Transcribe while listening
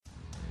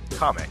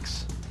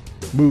Comics.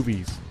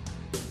 Movies.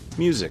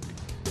 Music.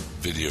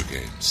 Video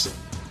games.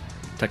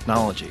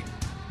 Technology.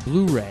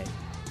 Blu-ray.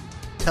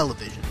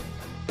 Television.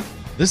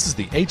 This is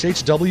the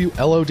HHW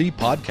LOD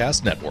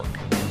Podcast Network.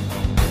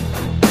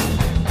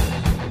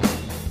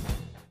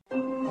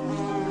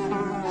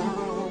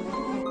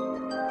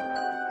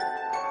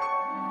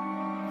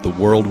 The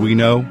world we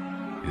know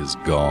is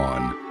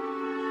gone.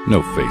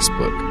 No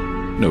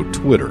Facebook, no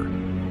Twitter,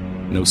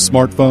 no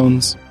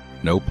smartphones,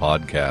 no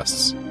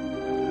podcasts.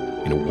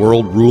 In a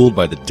world ruled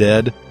by the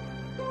dead,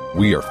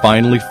 we are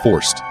finally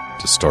forced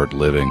to start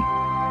living.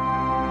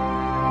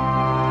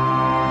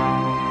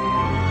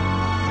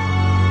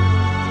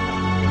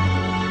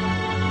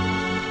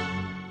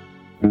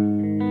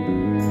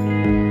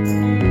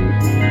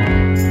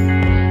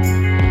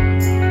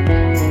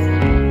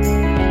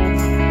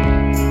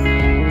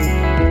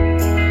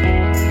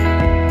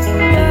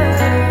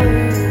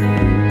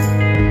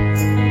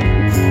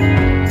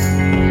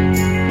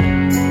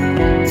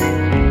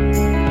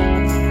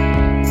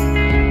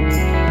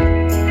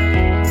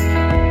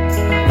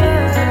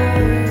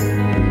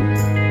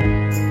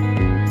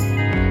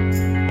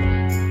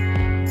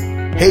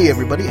 Hey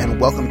everybody, and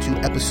welcome to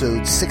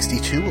episode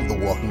 62 of the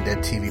Walking Dead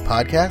TV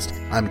podcast.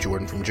 I'm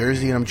Jordan from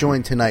Jersey, and I'm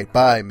joined tonight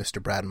by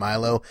Mr. Brad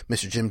Milo,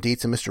 Mr. Jim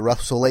Dietz, and Mr.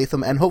 Russell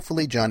Latham, and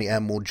hopefully Johnny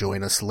M will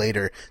join us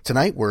later.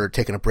 Tonight we're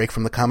taking a break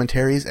from the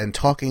commentaries and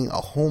talking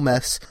a whole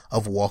mess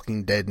of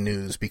Walking Dead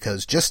news,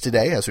 because just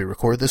today, as we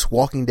record this,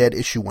 Walking Dead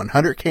issue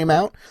 100 came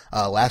out.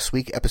 Last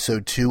week,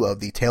 episode 2 of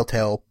the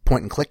Telltale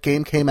point-and-click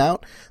game came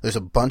out. There's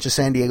a bunch of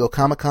San Diego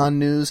Comic-Con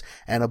news,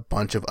 and a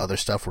bunch of other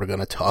stuff we're going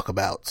to talk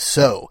about.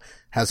 So,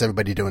 how's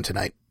everybody doing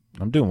tonight?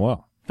 I'm doing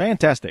well.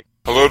 Fantastic.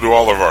 Hello to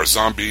all of our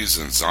zombies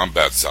and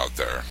zombettes out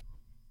there.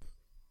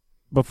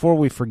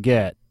 Before I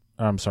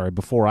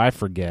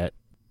forget,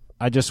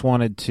 I just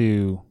wanted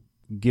to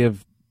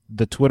give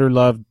the Twitter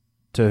love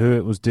to who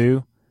it was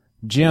due.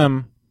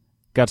 Jim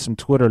got some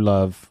Twitter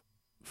love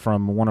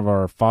from one of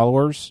our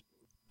followers.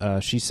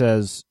 She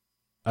says,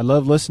 I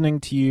love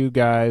listening to you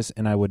guys,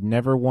 and I would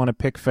never want to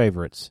pick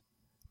favorites.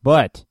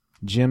 But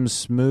Jim's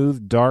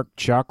smooth, dark,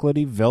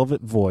 chocolatey,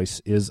 velvet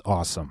voice is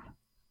awesome.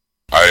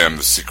 I am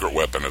the secret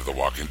weapon of the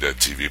Walking Dead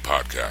TV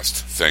podcast.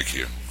 Thank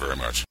you very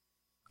much.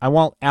 I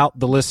won't out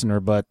the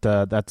listener, but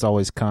that's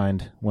always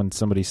kind when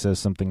somebody says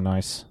something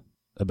nice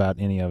about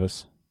any of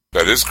us.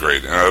 That is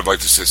great, and I'd like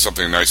to say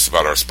something nice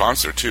about our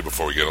sponsor, too,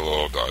 before we get a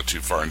little too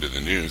far into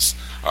the news.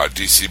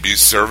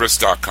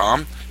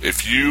 DCBService.com.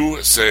 If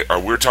you say,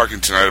 we're talking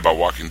tonight about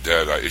Walking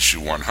Dead issue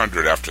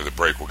 100. After the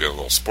break, we'll get a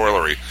little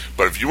spoilery.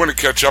 But if you want to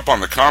catch up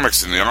on the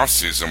comics in the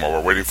off-season while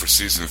we're waiting for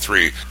Season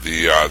 3,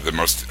 the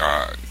most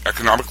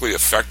economically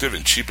effective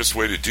and cheapest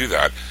way to do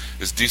that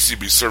is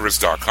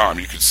DCBService.com.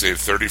 You could save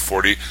 30,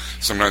 40,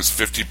 sometimes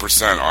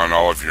 50% on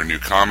all of your new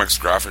comics,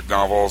 graphic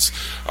novels,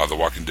 the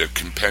Walking Dead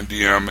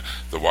Compendium,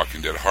 the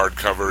Walking Dead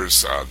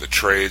hardcovers, the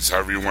trades,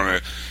 however you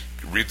want to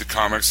read the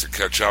comics to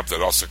catch up.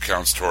 That also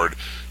counts toward,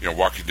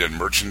 Walking Dead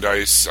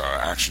merchandise,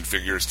 action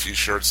figures,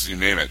 T-shirts, you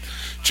name it.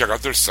 Check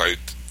out their site,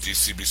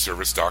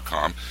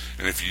 DCBService.com,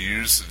 and if you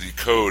use the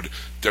code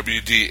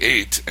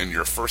WD8 in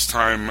your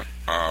first-time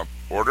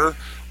order,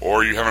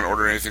 or you haven't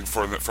ordered anything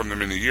from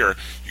them in a year,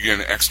 you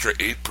get an extra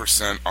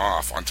 8%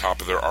 off on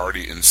top of their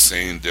already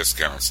insane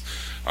discounts.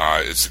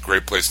 It's a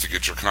great place to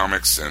get your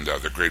comics, and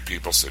they're great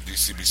people, so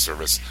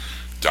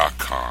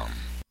DCBService.com.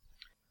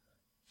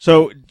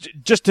 So,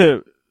 just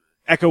to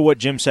echo what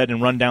Jim said and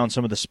run down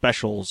some of the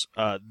specials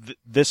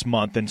this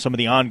month and some of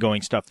the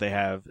ongoing stuff they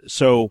have.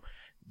 So,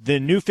 the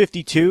New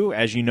 52,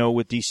 as you know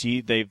with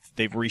DC,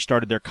 they've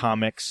restarted their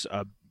comics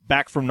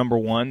back from number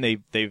 1.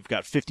 They've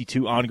got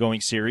 52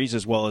 ongoing series,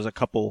 as well as a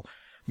couple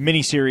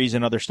miniseries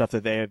and other stuff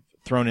that they have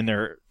thrown in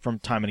there from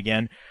time and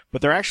again.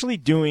 But they're actually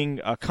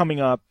doing, coming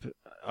up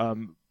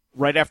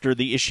right after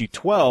the issue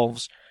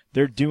 12s,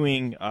 they're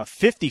doing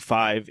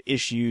 55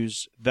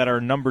 issues that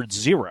are numbered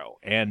 0.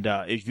 And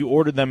if you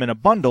order them in a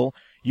bundle,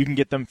 you can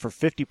get them for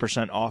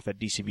 50% off at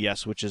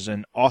DCBS, which is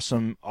an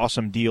awesome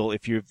deal.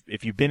 If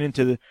you've been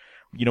into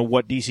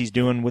what DC's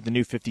doing with the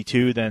New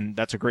 52, then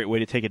that's a great way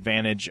to take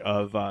advantage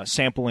of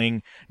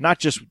sampling not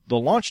just the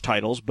launch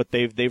titles, but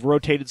they've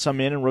rotated some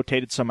in and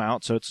rotated some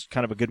out, so it's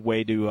kind of a good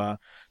way to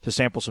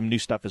sample some new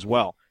stuff as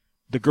well.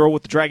 The Girl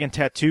with the Dragon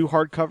Tattoo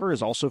hardcover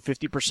is also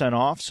 50%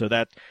 off, so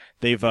that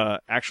they've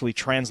actually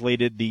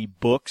translated the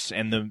books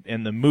and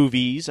the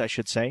movies, I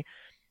should say,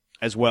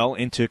 as well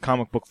into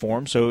comic book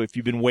form. So if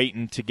you've been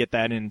waiting to get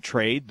that in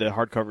trade, the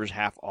hardcover is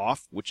half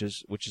off, which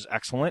is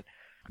excellent.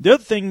 The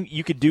other thing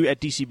you could do at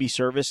DCB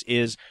Service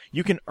is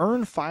you can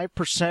earn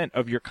 5%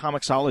 of your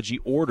Comixology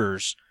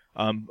orders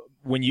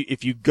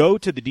if you go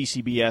to the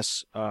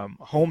DCBS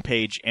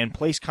homepage and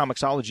place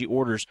Comixology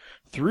orders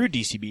through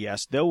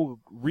DCBS, they'll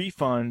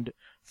refund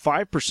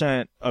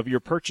 5% of your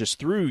purchase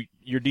through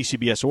your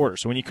DCBS order.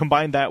 So when you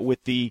combine that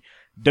with the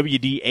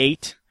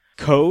WD8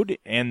 code,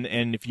 and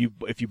if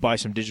you buy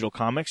some digital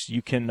comics,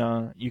 you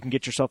can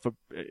get yourself a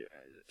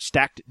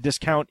stacked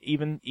discount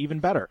even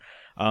better.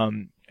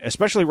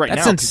 Especially right now.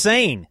 That's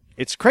insane.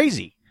 It's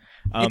crazy.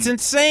 It's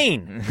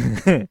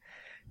insane.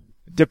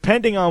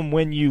 Depending on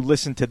when you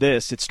listen to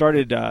this, it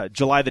started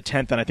July the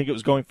 10th, and I think it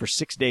was going for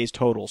 6 days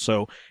total,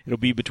 so it'll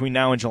be between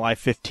now and July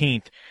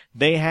 15th.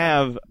 They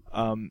have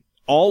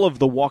all of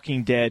the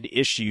Walking Dead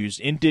issues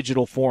in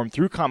digital form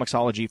through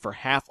Comixology for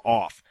half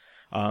off.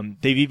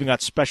 They've even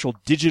got special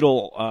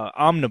digital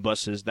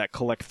omnibuses that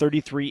collect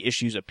 33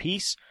 issues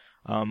apiece.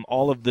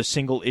 All of the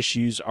single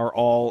issues are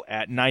all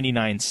at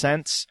 99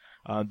 cents.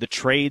 The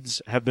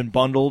trades have been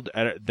bundled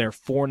at their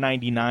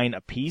 $4.99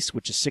 apiece,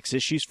 which is 6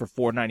 issues for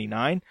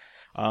 $4.99.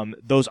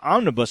 Those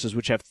omnibuses,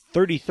 which have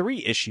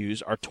 33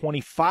 issues, are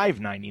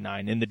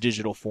 $25.99 in the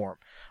digital form.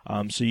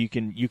 So you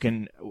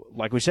can,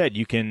 like we said,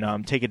 you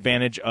can take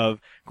advantage of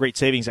great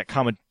savings at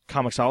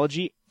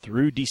Comixology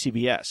through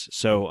DCBS.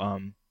 So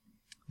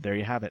there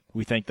you have it.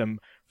 We thank them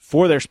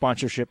for their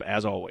sponsorship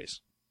as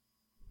always.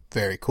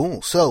 Very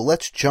cool. So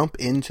let's jump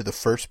into the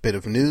first bit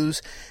of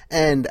news.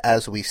 And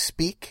as we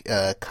speak,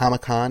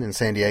 Comic-Con in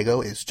San Diego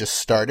is just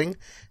starting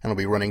and will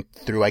be running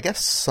through, I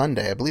guess,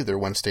 Sunday. I believe they're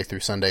Wednesday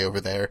through Sunday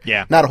over there.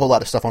 Yeah. Not a whole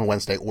lot of stuff on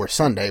Wednesday or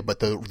Sunday, but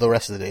the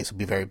rest of the days will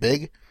be very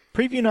big.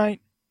 Preview night.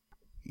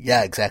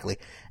 Yeah, exactly.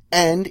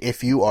 And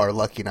if you are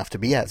lucky enough to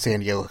be at San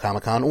Diego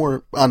Comic-Con,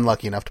 or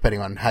unlucky enough, depending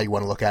on how you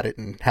want to look at it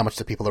and how much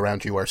the people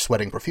around you are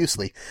sweating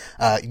profusely,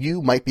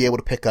 you might be able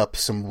to pick up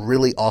some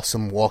really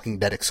awesome Walking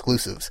Dead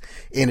exclusives,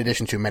 in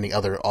addition to many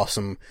other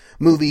awesome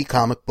movie,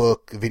 comic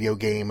book, video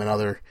game, and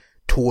other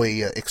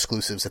toy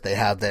exclusives that they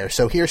have there.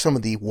 So here's some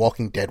of the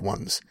Walking Dead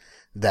ones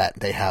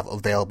that they have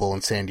available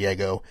in San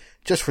Diego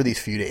just for these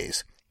few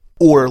days.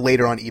 Or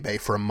later on eBay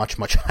for a much,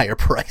 much higher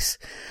price.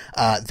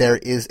 There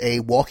is a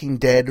Walking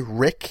Dead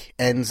Rick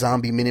and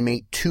Zombie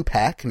Minimate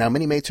 2-pack. Now,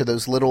 Minimates are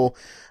those little,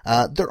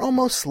 they're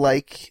almost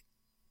like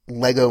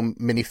Lego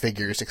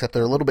minifigures, except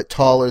they're a little bit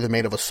taller, they're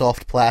made of a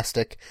soft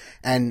plastic,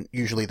 and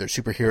usually they're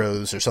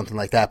superheroes or something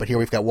like that. But here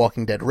we've got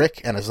Walking Dead Rick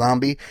and a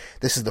zombie.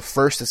 This is the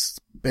first that's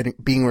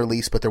being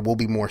released, but there will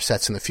be more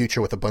sets in the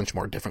future with a bunch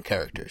more different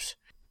characters.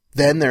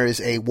 Then there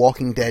is a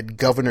Walking Dead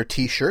Governor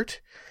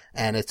t-shirt.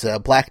 And it's a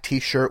black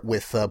t-shirt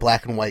with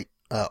black and white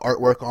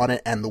artwork on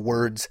it and the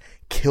words,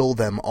 "Kill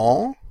them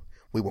all."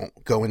 We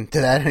won't go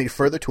into that any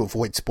further to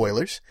avoid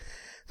spoilers.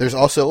 There's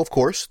also, of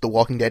course, The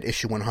Walking Dead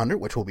issue 100,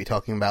 which we'll be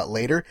talking about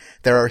later.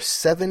 There are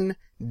 7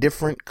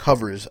 different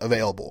covers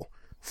available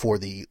for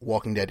The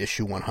Walking Dead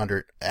issue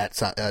 100 at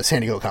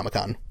San Diego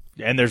Comic-Con.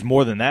 And there's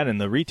more than that in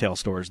the retail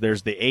stores.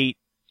 There's the 8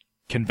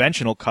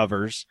 conventional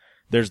covers,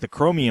 there's the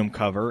chromium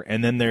cover,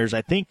 and then there's,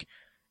 I think...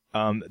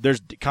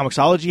 there's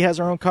Comixology has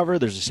their own cover.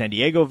 There's a San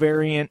Diego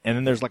variant, and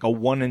then there's like a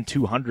 1 in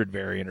 200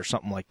 variant or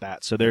something like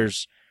that. So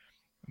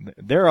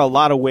there are a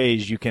lot of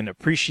ways you can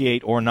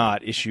appreciate or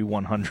not issue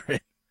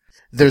 100.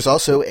 There's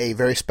also a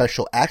very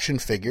special action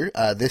figure.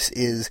 This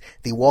is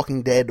the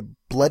Walking Dead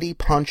Bloody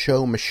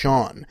Poncho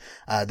Michonne.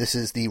 This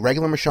is the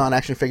regular Michonne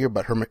action figure,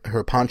 but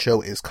her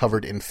poncho is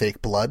covered in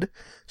fake blood,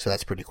 so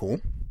that's pretty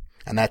cool.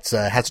 And that's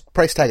has a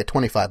price tag of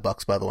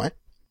 $25, by the way.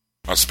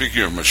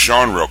 Speaking of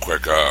Michonne, real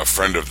quick, a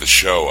friend of the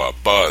show,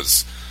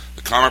 Buzz,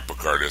 the comic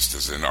book artist,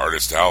 is in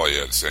Artist Alley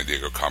at San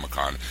Diego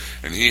Comic-Con,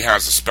 and he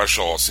has a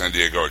special San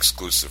Diego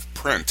exclusive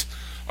print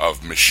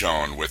of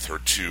Michonne with her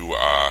 2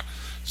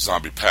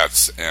 zombie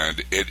pets,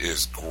 and it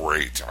is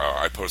great.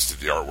 I posted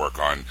the artwork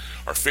on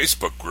our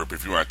Facebook group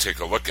if you want to take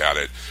a look at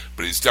it,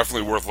 but it's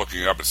definitely worth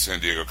looking up at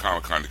San Diego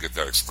Comic-Con to get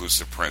that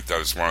exclusive print.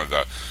 That is one of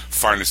the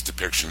finest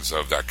depictions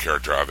of that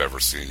character I've ever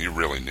seen. He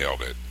really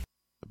nailed it.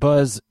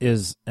 Buzz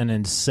is an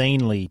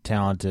insanely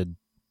talented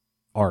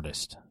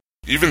artist.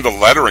 Even the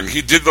lettering,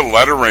 he did the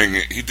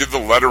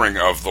lettering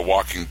of The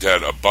Walking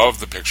Dead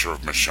above the picture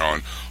of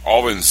Michonne,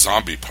 all in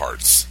zombie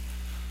parts.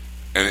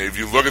 And if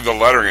you look at the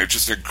lettering, it's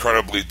just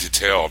incredibly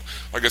detailed.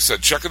 Like I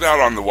said, check it out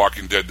on the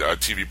Walking Dead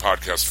TV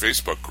Podcast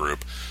Facebook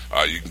group.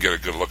 You can get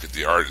a good look at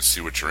the art and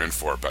see what you're in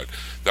for. But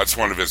that's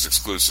one of his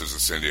exclusives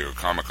at San Diego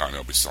Comic-Con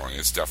he'll be selling.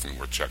 It's definitely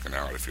worth checking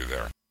out if you're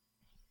there.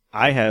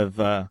 I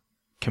have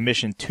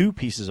commissioned 2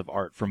 pieces of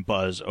art from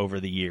Buzz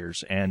over the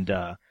years, and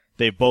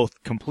they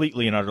both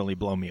completely and utterly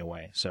blow me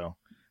away. So,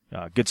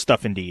 good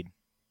stuff indeed.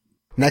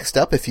 Next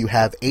up, if you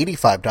have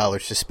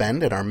 $85 to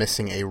spend and are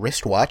missing a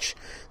wristwatch,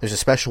 there's a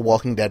special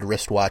Walking Dead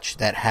wristwatch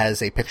that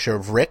has a picture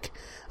of Rick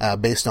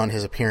based on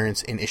his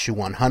appearance in issue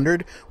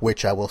 100,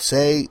 which I will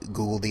say,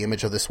 Google the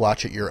image of this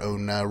watch at your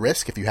own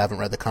risk if you haven't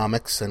read the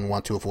comics and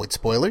want to avoid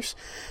spoilers.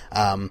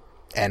 And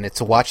it's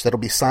a watch that'll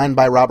be signed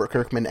by Robert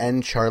Kirkman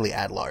and Charlie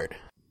Adlard.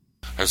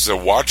 Has the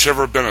watch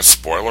ever been a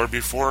spoiler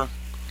before?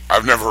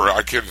 I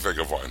can't think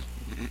of one.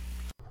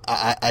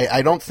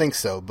 I don't think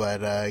so,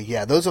 but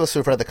yeah, those of us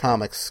who've read the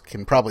comics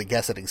can probably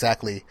guess at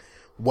exactly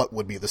what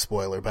would be the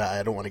spoiler, but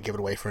I don't want to give it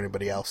away for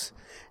anybody else.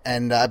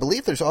 And I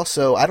believe there's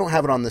also, I don't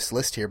have it on this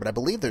list here, but I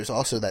believe there's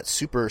also that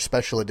super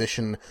special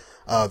edition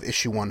of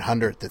issue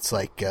 100 that's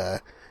like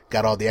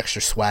got all the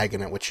extra swag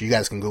in it, which you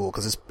guys can Google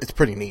because it's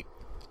pretty neat.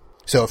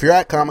 So if you're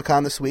at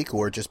Comic-Con this week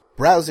or just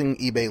browsing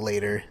eBay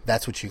later,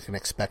 that's what you can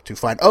expect to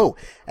find. Oh,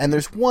 and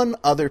there's one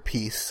other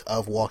piece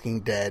of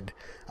Walking Dead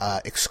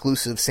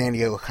exclusive San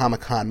Diego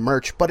Comic-Con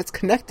merch, but it's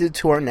connected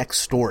to our next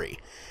story.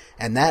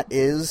 and that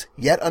is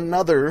yet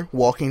another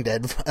Walking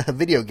Dead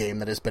video game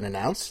that has been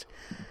announced.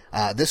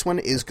 This one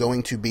is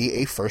going to be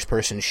a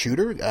first-person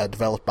shooter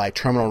developed by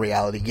Terminal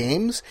Reality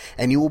Games,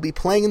 and you will be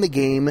playing in the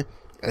game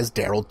as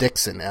Daryl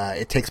Dixon.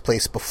 It takes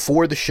place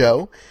before the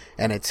show,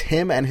 and it's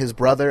him and his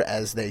brother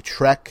as they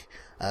trek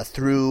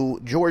through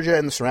Georgia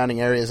and the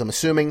surrounding areas, I'm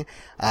assuming,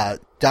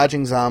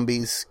 dodging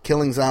zombies,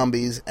 killing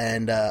zombies,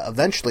 and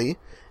eventually,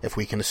 if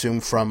we can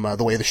assume from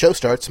the way the show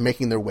starts,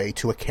 making their way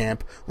to a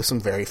camp with some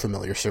very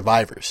familiar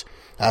survivors.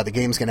 The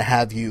game's going to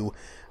have you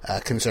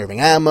conserving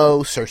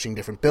ammo, searching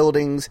different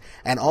buildings,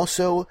 and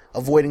also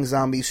avoiding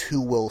zombies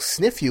who will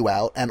sniff you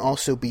out and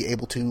also be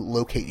able to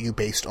locate you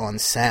based on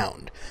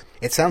sound.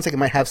 It sounds like it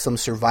might have some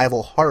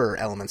survival horror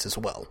elements as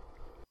well.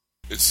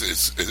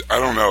 It's I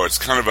don't know. It's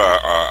kind of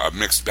a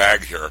mixed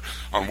bag here.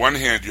 On one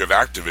hand, you have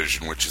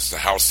Activision, which is the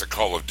house that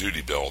Call of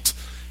Duty built.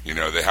 You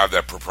know, they have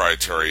that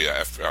proprietary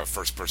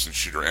first-person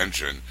shooter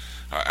engine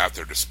at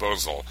their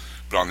disposal.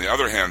 But on the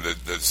other hand,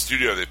 the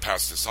studio they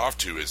passed this off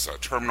to is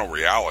Terminal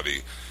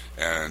Reality,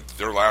 and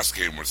their last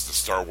game was the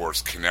Star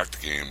Wars Kinect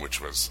game,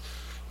 which was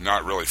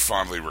not really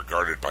fondly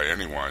regarded by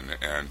anyone.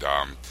 And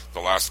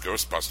the last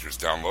Ghostbusters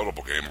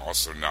downloadable game,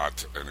 also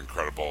not an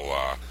incredible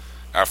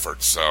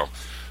effort. So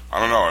I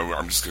don't know.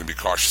 I'm just going to be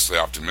cautiously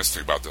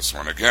optimistic about this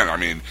one. Again, I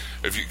mean,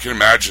 if you can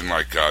imagine,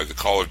 like, the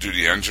Call of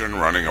Duty engine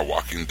running a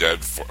Walking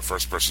Dead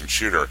first-person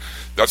shooter,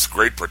 that's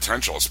great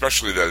potential,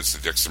 especially that it's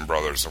the Dixon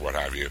brothers or what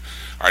have you.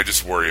 I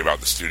just worry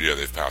about the studio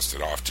they've passed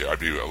it off to. I'd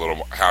be a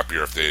little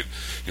happier if they'd,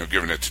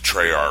 given it to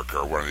Treyarch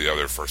or one of the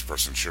other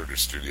first-person shooter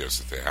studios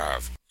that they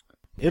have.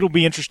 It'll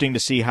be interesting to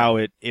see how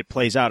it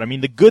plays out. I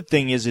mean, the good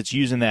thing is it's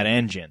using that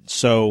engine,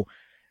 so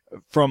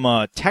from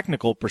a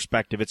technical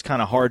perspective, it's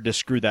kind of hard to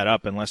screw that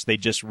up unless they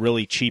just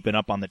really cheapen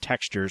up on the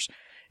textures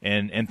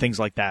and things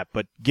like that.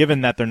 But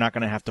given that they're not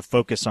going to have to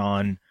focus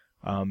on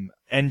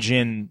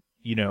engine,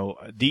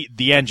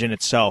 the engine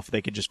itself,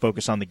 they could just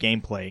focus on the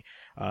gameplay.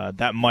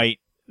 That might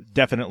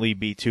definitely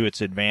be to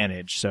its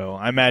advantage. So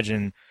I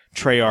imagine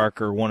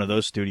Treyarch or one of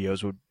those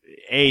studios would,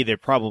 A, they're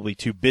probably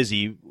too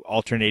busy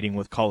alternating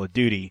with Call of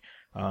Duty,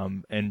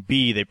 and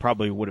B, they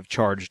probably would have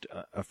charged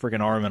a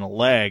friggin' arm and a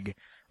leg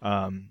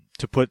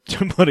to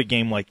put a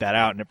game like that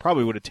out, and it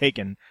probably would have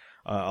taken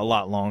a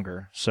lot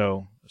longer.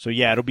 So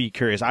yeah, it'll be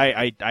curious.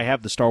 I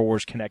have the Star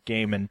Wars Kinect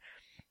game, and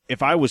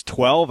if I was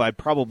 12, I'd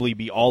probably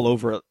be all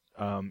over it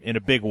in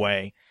a big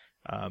way.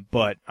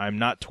 But I'm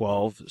not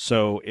 12,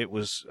 so it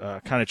was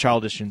kind of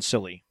childish and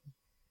silly.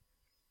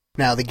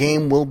 Now, the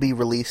game will be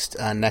released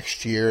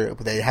next year.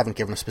 They haven't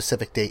given a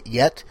specific date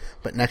yet,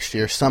 but next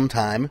year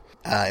sometime.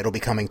 It'll be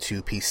coming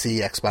to PC,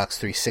 Xbox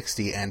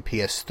 360, and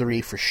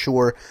PS3 for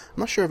sure.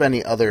 I'm not sure of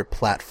any other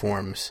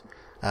platforms.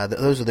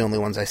 Those are the only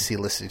ones I see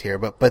listed here,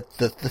 but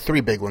the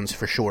three big ones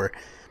for sure.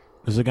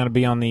 Is it going to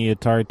be on the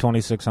Atari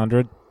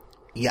 2600?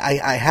 Yeah,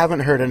 I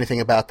haven't heard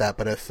anything about that,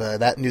 but if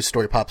that news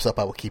story pops up,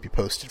 I will keep you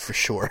posted for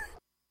sure.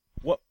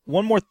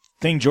 One more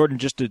thing, Jordan,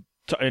 just to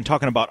and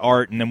talking about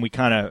art, and then we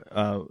kind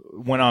of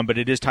went on, but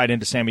it is tied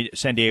into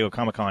San Diego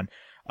Comic-Con.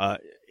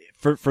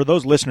 For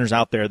those listeners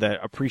out there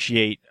that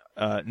appreciate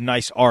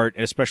nice art,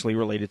 especially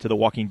related to The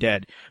Walking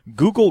Dead,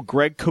 Google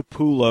Greg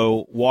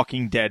Capullo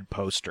Walking Dead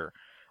poster.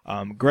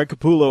 Greg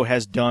Capullo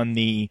has done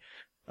the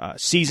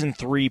Season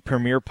 3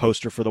 premiere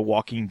poster for The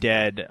Walking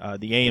Dead,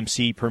 the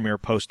AMC premiere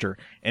poster,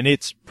 and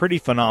it's pretty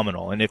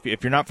phenomenal. And if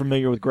you're not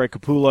familiar with Greg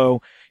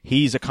Capullo,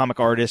 he's a comic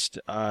artist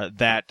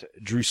that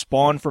drew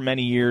Spawn for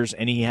many years,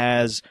 and he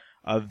has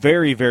a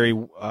very, very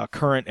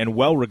current and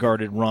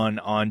well-regarded run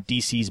on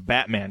DC's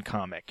Batman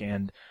comic.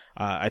 And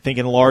I think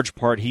in large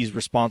part he's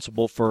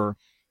responsible for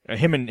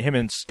him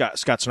and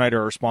Scott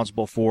Snyder are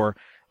responsible for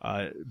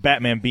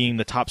Batman being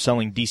the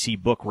top-selling DC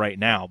book right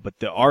now. But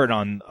the art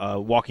on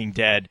Walking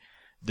Dead,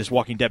 this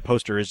Walking Dead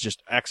poster, is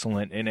just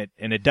excellent, and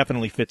it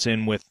definitely fits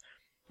in with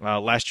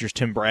last year's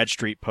Tim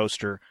Bradstreet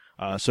poster.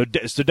 So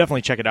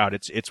definitely check it out.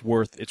 It's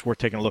worth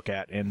taking a look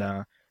at.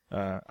 And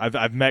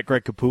I've met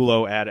Greg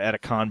Capullo at a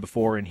con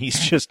before, and he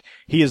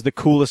is the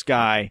coolest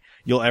guy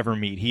you'll ever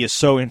meet. He is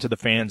so into the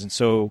fans and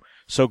so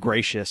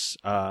gracious.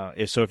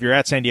 So if you're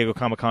at San Diego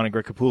Comic-Con and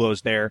Greg Capullo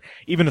is there,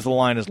 even if the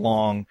line is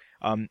long,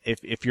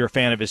 if you're a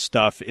fan of his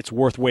stuff, it's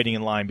worth waiting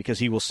in line because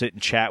he will sit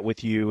and chat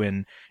with you,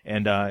 and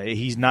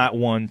he's not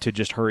one to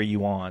just hurry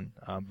you on.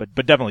 But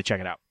definitely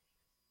check it out.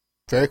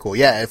 Very cool.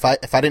 Yeah, if I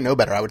didn't know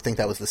better, I would think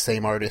that was the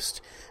same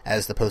artist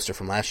as the poster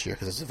from last year,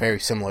 because it's a very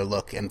similar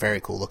look and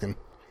very cool looking.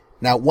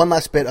 Now, one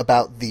last bit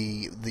about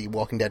the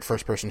Walking Dead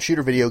first-person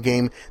shooter video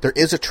game. There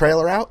is a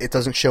trailer out. It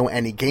doesn't show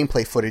any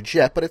gameplay footage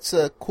yet, but it's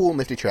a cool,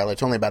 nifty trailer.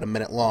 It's only about a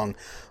minute long.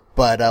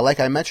 But like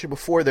I mentioned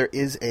before, there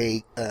is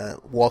a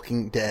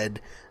Walking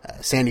Dead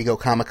San Diego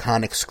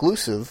Comic-Con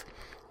exclusive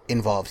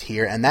involved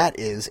here, and that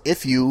is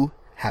if you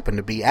happen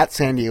to be at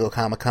San Diego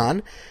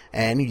Comic-Con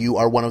and you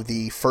are one of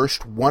the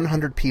first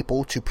 100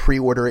 people to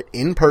pre-order it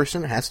in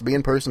person, has to be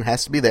in person,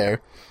 has to be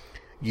there,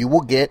 you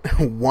will get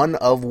one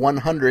of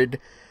 100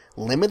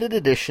 limited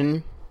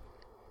edition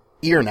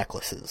ear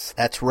necklaces.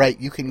 That's right,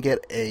 you can get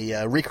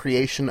a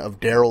recreation of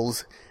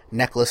Daryl's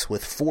necklace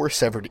with 4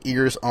 severed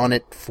ears on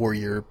it for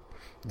your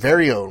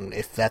very own,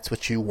 if that's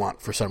what you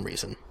want for some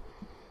reason.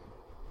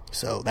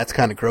 So that's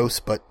kind of gross,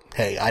 but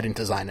hey, I didn't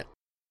design it.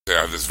 They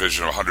have this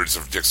vision of hundreds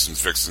of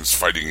Dixon's Vixens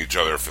fighting each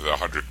other for the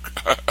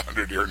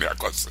 100 ear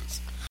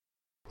necklaces.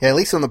 Yeah, at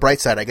least on the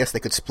bright side, I guess they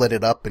could split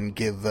it up and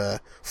give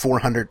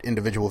 400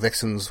 individual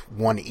Vixens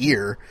 1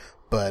 ear,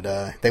 but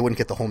they wouldn't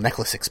get the whole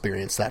necklace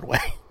experience that way.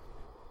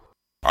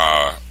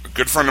 A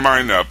good friend of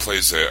mine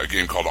plays a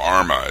game called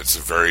Arma. It's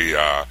a very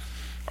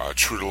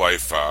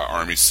true-to-life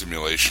army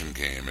simulation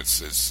game.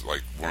 It's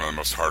like one of the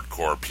most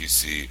hardcore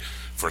PC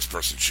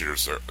first-person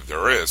shooters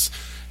there is.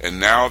 And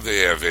now they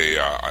have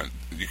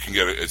you can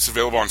get it. It's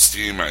available on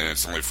Steam, and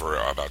it's only for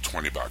about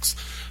 $20.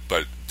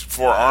 But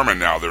for Arma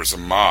now, there's a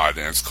mod,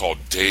 and it's called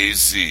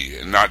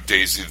DayZ, and not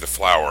Daisy the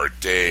flower,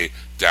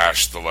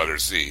 Day-the letter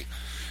Z.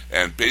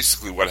 And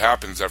basically, what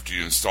happens after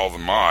you install the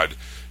mod,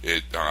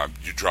 it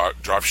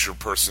drops your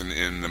person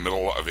in the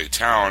middle of a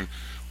town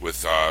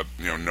with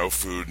no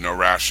food, no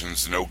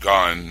rations, no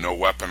gun, no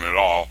weapon at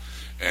all,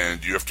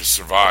 and you have to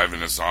survive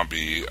in a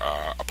zombie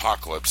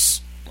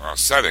apocalypse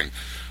setting.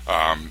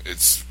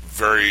 It's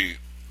very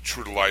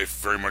true to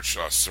life, very much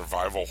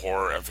survival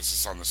horror,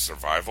 emphasis on the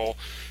survival.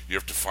 You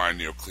have to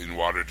find clean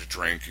water to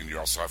drink, and you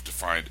also have to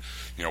find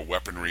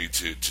weaponry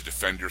to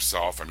defend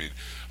yourself. I mean,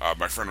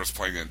 my friend was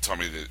playing it and told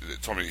me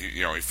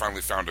he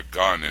finally found a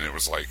gun, and it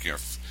was like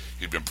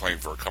he'd been playing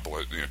for a couple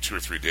of 2 or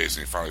 3 days,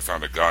 and he finally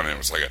found a gun, and it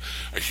was like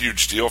a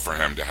huge deal for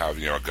him to have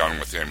a gun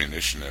with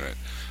ammunition in it.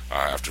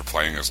 After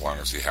playing as long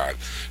as he had.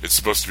 It's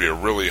supposed to be a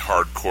really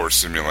hardcore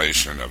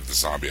simulation of the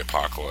zombie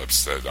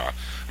apocalypse that,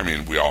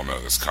 we all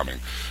know that's coming.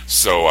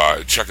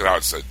 So check it out.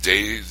 It's a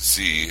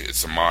DayZ.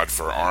 It's a mod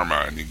for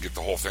Arma, and you can get the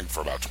whole thing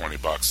for about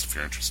 $20 if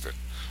you're interested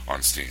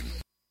on Steam.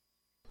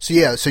 So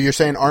you're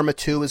saying Arma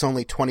 2 is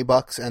only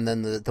 $20, and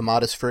then the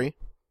mod is free?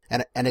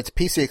 And it's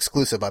PC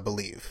exclusive, I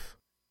believe.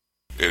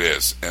 It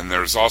is. And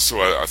there's also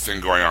a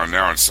thing going on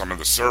now in some of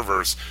the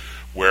servers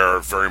where,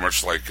 very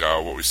much like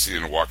what we see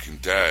in The Walking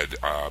Dead,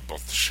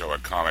 both the show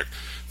and comic,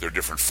 there are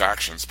different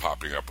factions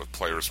popping up with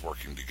players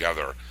working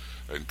together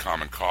in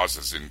common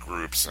causes, in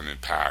groups and in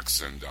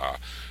packs, and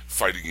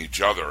fighting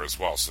each other as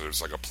well. So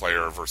there's like a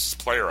player versus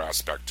player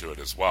aspect to it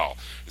as well.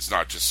 It's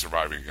not just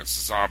surviving against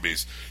the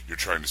zombies, you're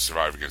trying to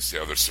survive against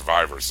the other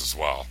survivors as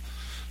well.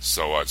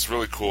 So it's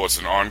really cool. It's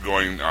an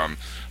ongoing.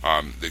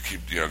 They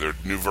keep there are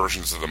new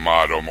versions of the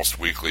mod almost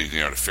weekly,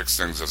 to fix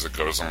things as it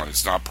goes on.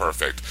 It's not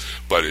perfect,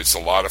 but it's a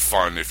lot of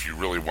fun if you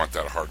really want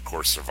that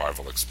hardcore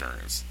survival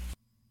experience.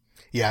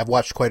 Yeah, I've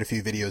watched quite a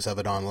few videos of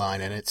it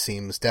online, and it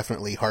seems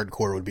definitely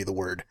hardcore would be the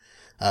word.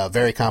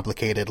 Very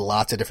complicated,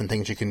 lots of different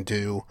things you can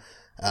do,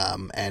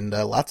 and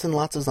lots and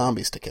lots of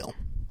zombies to kill.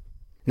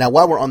 Now,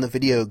 while we're on the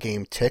video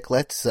game tick,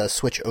 let's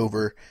switch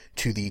over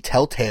to the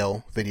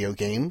Telltale video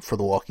game for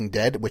The Walking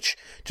Dead, which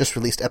just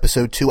released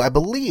episode 2, I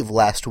believe,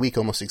 last week,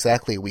 almost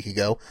exactly a week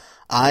ago.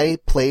 I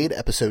played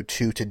episode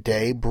 2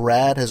 today.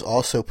 Brad has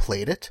also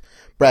played it.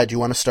 Brad, do you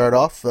want to start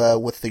off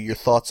with your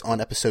thoughts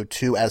on episode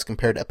 2 as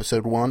compared to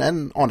episode 1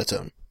 and on its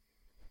own?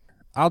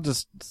 I'll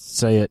just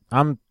say it.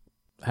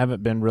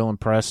 Haven't been real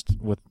impressed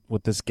with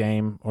this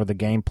game or the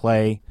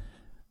gameplay.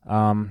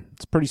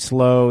 It's pretty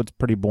slow. It's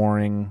pretty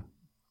boring.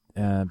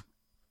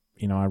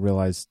 I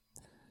realize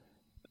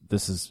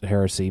this is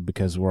heresy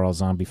because we're all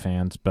zombie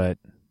fans, but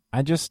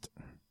I'm just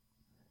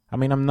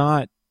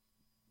not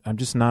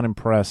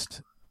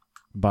impressed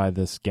by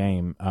this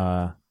game.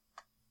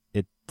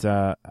 It's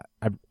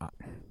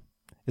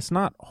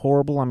not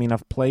horrible.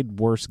 I've played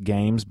worse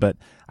games, but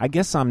I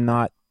guess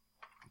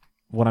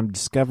what I'm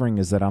discovering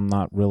is that I'm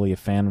not really a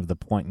fan of the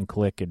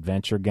point-and-click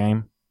adventure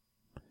game.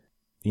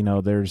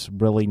 There's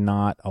really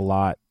not a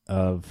lot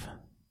of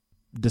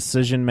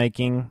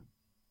decision-making.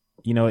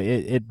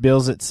 It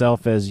bills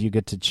itself as you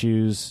get to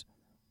choose,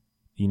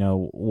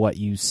 what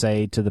you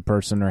say to the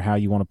person or how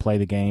you want to play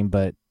the game.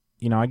 But,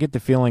 I get the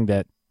feeling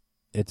that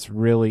it's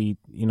really,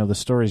 the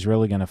story's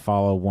really going to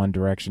follow one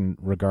direction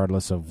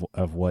regardless of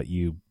what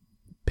you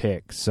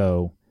pick.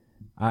 So,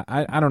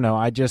 I don't know.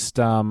 I just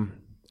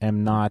am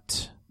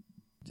not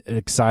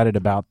excited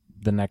about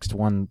the next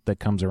one that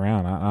comes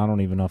around. I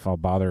don't even know if I'll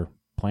bother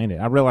playing it.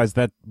 I realize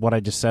that what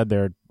I just said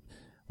there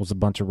was a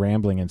bunch of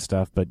rambling and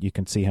stuff, but you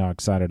can see how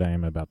excited I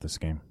am about this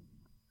game.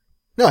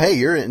 No, hey,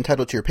 you're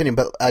entitled to your opinion,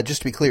 but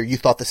just to be clear, you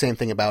thought the same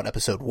thing about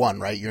episode 1,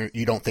 right?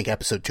 You don't think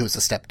episode 2 is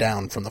a step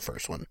down from the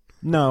first one?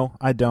 No,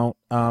 I don't.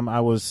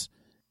 I was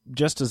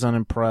just as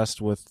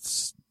unimpressed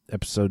with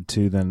episode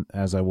 2 than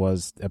as I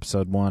was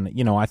episode 1.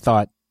 I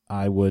thought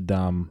I would,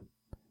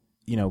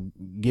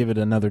 give it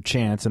another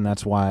chance, and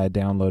that's why I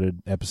downloaded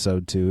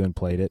episode 2 and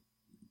played it.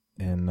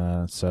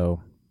 And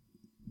so...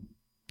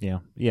 Yeah.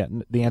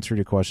 The answer to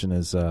your question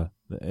is it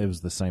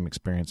was the same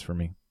experience for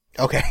me.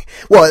 Okay.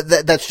 Well,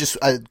 that's just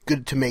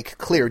good to make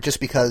clear, just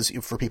because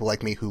for people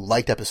like me who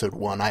liked episode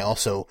 1, I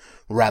also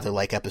rather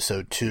like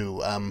episode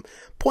 2.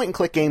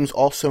 Point-and-click games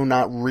also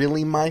not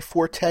really my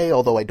forte,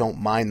 although I don't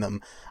mind them.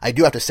 I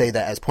do have to say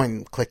that as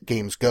point-and-click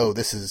games go,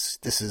 this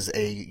is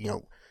a,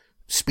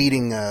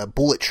 speeding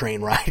bullet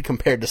train ride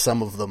compared to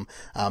some of them.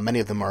 Many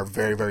of them are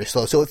very, very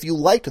slow. So if you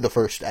liked the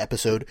first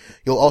episode,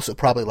 you'll also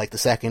probably like the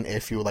second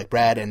if you were like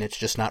Brad and it's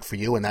just not for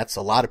you, and that's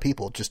a lot of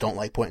people just don't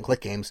like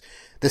point-and-click games.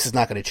 This is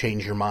not going to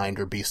change your mind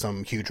or be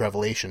some huge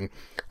revelation.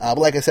 But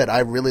like I said, I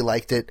really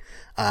liked it.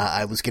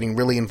 I was getting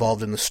really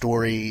involved in the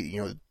story.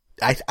 You know,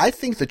 I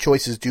think the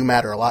choices do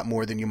matter a lot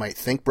more than you might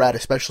think, Brad,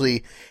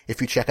 especially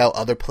if you check out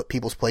other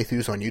people's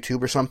playthroughs on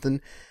YouTube or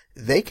something.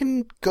 They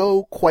can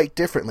go quite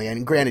differently.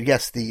 And granted,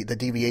 yes, the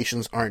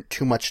deviations aren't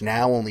too much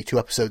now, only 2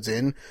 episodes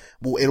in.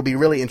 Well, it'll be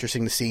really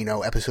interesting to see, you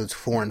know, episodes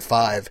 4 and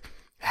 5,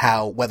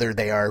 whether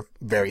they are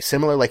very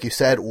similar, like you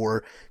said,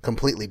 or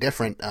completely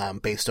different,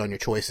 based on your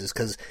choices.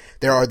 Cause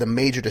there are the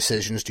major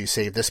decisions. Do you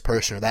save this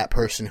person or that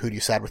person? Who do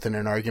you side with in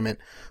an argument?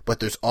 But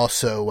there's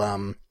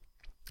also,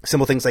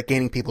 simple things like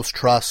gaining people's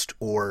trust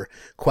or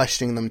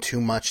questioning them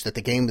too much that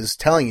the game is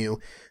telling you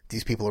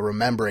these people are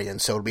remembering, and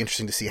so it'll be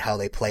interesting to see how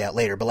they play out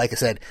later. But like I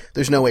said,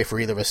 there's no way for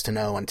either of us to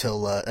know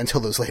until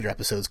those later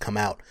episodes come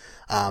out.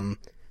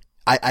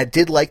 I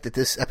did like that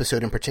this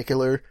episode in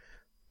particular,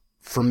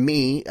 for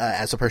me,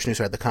 as a person who's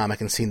read the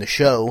comic and seen the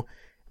show,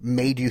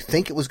 made you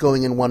think it was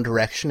going in one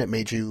direction. It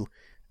made you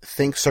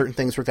think certain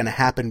things were going to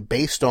happen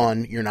based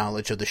on your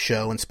knowledge of the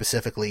show, and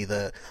specifically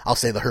I'll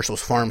say the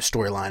Herschel's Farm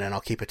storyline, and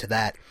I'll keep it to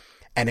that.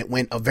 And it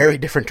went a very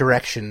different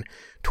direction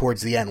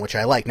towards the end, which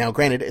I like. Now,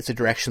 granted, it's a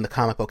direction the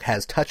comic book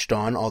has touched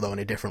on, although in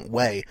a different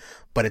way,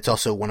 but it's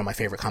also one of my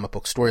favorite comic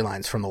book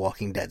storylines from The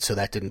Walking Dead, so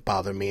that didn't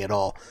bother me at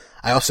all.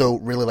 I also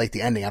really like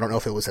the ending. I don't know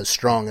if it was as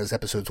strong as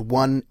episode's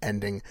 1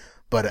 ending,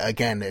 but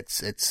again,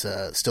 it's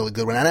still a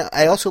good one. And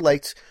I also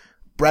liked,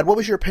 Brad, what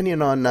was your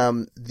opinion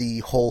on the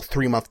whole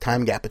 3-month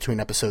time gap between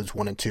episodes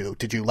 1 and 2?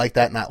 Did you like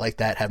that, not like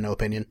that, have no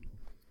opinion?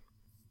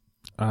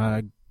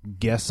 I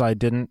guess I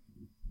didn't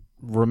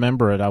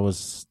remember it. I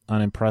was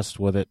unimpressed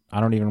with it. I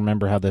don't even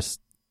remember how this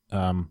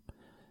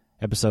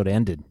episode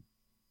ended.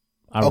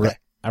 Okay.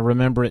 I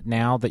remember it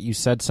now that you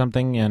said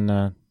something,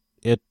 and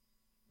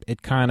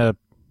it kind of,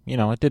 you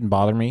know, it didn't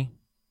bother me.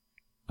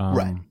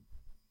 Right.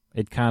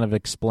 It kind of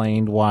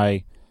explained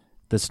why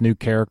this new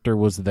character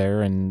was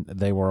there, and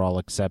they were all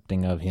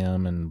accepting of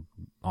him and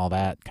all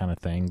that kind of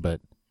thing. But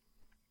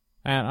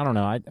I don't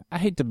know. I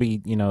hate to be,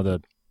 you know,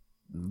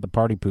 the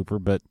party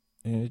pooper, but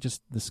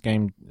this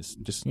game is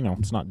just, you know,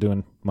 it's not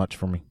doing much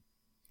for me.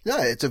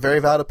 Yeah, it's a very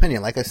valid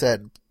opinion. Like I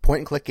said,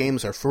 point-and-click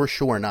games are for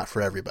sure not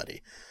for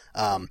everybody.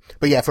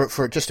 But yeah,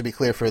 for just to be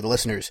clear for the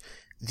listeners,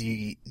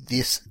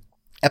 this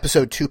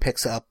episode 2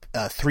 picks up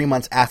 3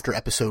 months after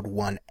episode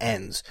 1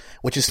 ends,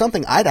 which is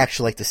something I'd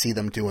actually like to see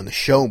them do in the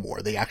show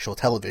more, the actual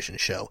television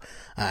show.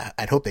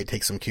 I'd hope they'd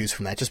take some cues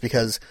from that, just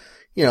because,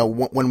 you know,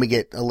 when we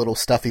get a little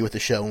stuffy with the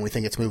show and we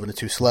think it's moving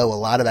too slow, a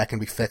lot of that can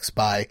be fixed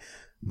by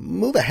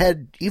move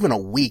ahead even a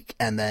week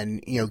and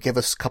then, you know, give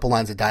us a couple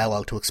lines of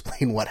dialogue to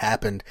explain what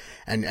happened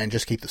and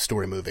just keep the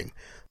story moving.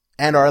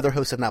 And our other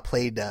hosts have not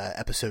played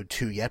episode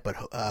 2 yet, but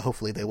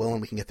hopefully they will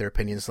and we can get their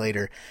opinions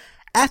later.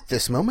 At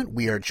this moment,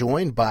 we are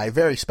joined by a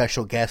very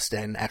special guest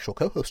and actual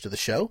co-host of the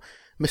show,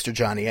 Mr.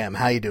 Johnny M.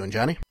 How you doing,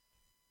 Johnny?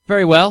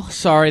 Very well.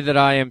 Sorry that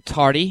I am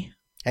tardy.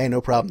 Hey, no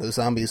problem. Those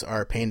zombies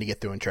are a pain to get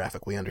through in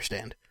traffic. We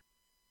understand.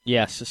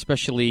 Yes,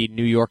 especially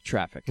New York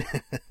traffic.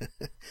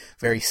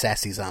 Very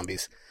sassy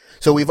zombies.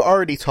 So we've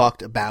already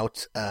talked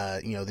about,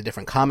 you know, the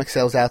different comic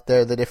sales out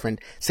there, the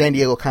different San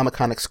Diego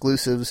Comic-Con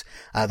exclusives,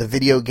 the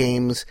video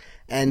games.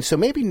 And so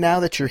maybe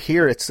now that you're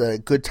here, it's a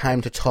good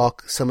time to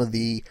talk some of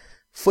the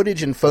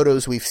footage and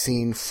photos we've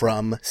seen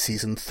from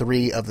season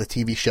 3 of the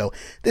TV show.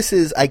 This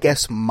is, I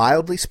guess,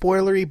 mildly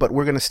spoilery, but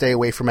we're going to stay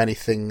away from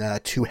anything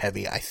too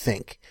heavy, I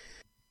think.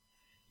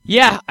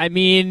 Yeah, I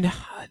mean,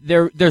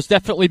 there's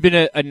definitely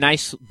been a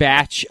nice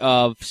batch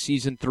of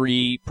season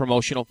 3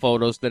 promotional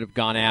photos that have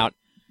gone out.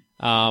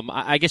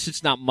 I guess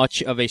it's not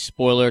much of a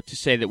spoiler to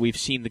say that we've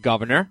seen the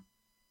governor.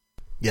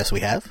 Yes, we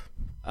have.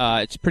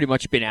 It's pretty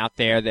much been out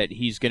there that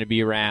he's going to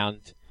be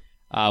around.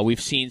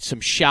 We've seen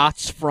some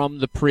shots from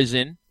the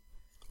prison.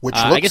 Which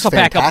looks I guess I'll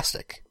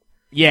fantastic.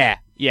 Back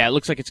up. Yeah, it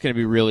looks like it's going to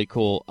be really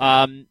cool.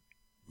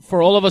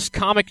 For all of us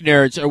comic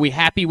nerds, are we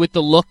happy with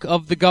the look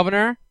of the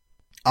governor?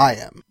 I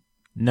am.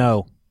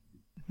 No,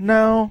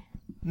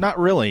 not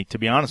really, to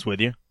be honest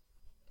with you.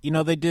 You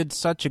know, they did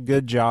such a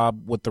good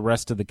job with the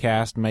rest of the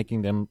cast,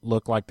 making them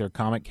look like their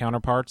comic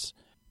counterparts.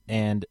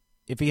 And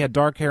if he had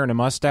dark hair and a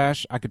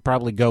mustache, I could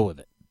probably go with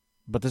it.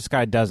 But this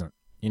guy doesn't.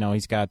 You know,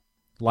 he's got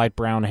light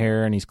brown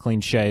hair and he's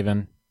clean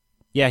shaven.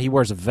 Yeah, he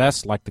wears a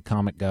vest like the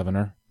comic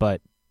governor,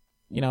 but,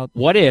 you know.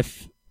 What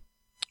if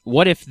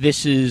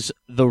this is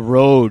the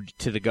road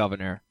to the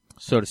governor,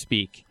 so to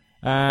speak?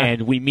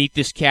 And we meet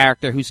this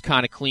character who's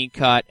kind of clean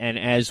cut, and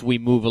as we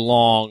move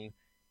along,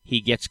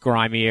 he gets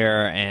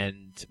grimier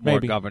and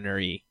more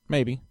governor-y.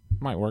 Maybe.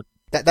 Might work.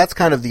 That's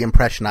kind of the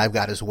impression I've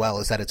got as well,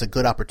 is that it's a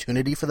good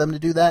opportunity for them to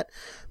do that,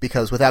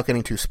 because without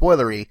getting too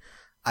spoilery,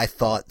 I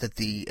thought that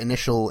the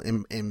initial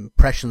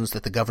impressions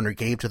that the governor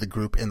gave to the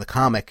group in the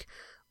comic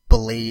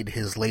belayed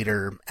his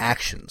later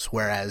actions,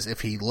 whereas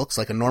if he looks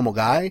like a normal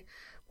guy,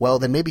 well,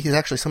 then maybe he's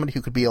actually somebody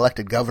who could be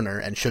elected governor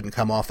and shouldn't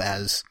come off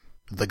as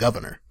the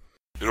governor.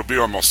 It'll be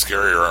almost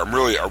scarier. I'm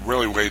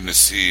really waiting to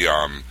see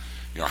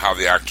how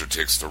the actor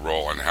takes the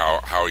role and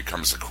how he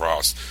comes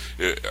across.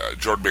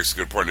 Jordan makes a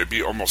good point. It'd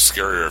be almost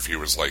scarier if he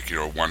was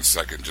 1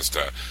 second just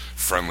a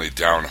friendly,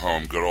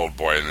 down-home, good old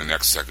boy, and the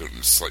next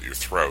second slit your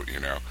throat,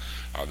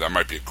 That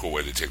might be a cool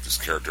way to take this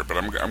character. But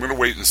I'm going to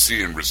wait and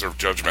see and reserve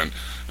judgment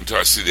until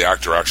I see the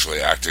actor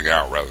actually acting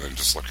out rather than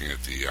just looking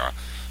at the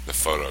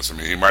photos. I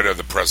mean, he might have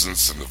the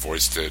presence and the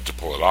voice to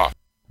pull it off.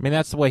 I mean,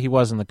 that's the way he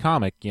was in the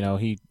comic.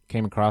 He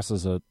came across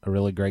as a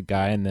really great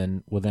guy, and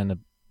then within a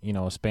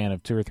span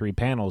of 2 or 3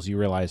 panels, you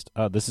realized,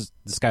 oh, this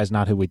guy's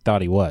not who we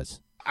thought he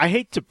was. I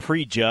hate to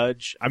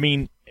prejudge. I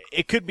mean,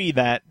 it could be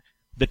that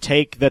the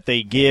take that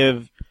they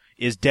give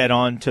is dead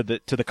on to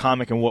the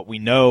comic and what we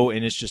know,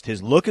 and it's just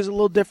his look is a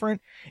little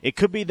different. It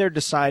could be they're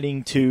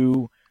deciding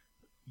to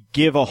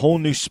give a whole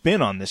new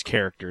spin on this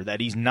character, that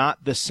he's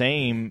not the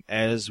same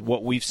as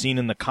what we've seen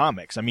in the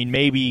comics. I mean,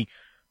 maybe...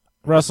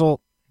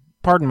 Russell,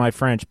 pardon my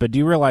French, but do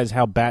you realize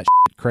how batshit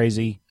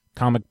crazy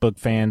comic book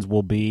fans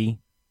will be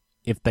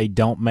if they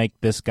don't make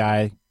this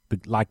guy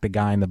like the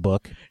guy in the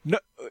book? No,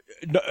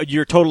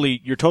 you're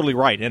totally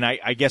right, and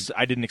I guess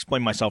I didn't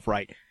explain myself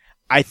right.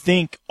 I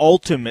think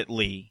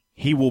ultimately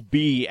he will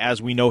be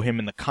as we know him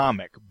in the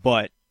comic,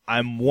 but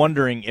I'm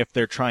wondering if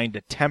they're trying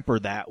to temper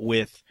that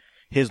with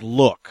his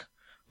look.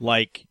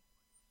 Make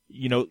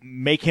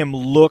him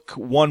look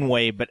one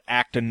way but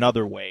act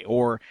another way,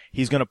 or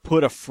he's going to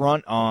put a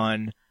front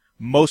on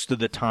most of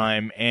the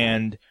time,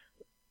 and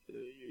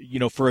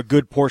for a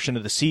good portion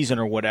of the season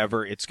or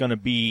whatever, it's going to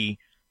be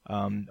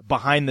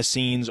behind the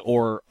scenes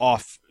or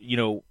off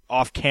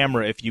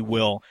camera, if you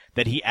will,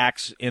 that he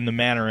acts in the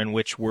manner in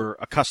which we're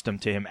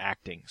accustomed to him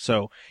acting.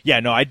 So, yeah,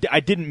 no, I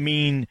didn't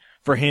mean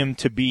for him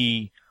to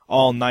be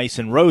all nice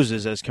and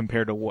roses as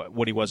compared to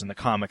what he was in the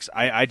comics.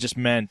 I just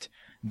meant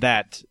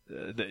that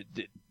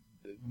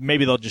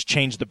maybe they'll just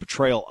change the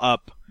portrayal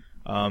up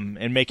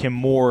and make him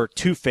more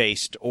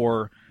two-faced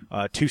or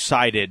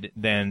two-sided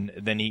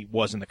than he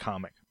was in the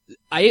comic.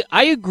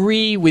 I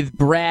agree with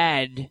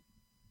Brad,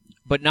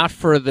 but not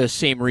for the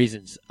same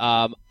reasons.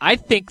 I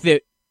think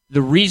that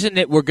the reason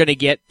that we're going to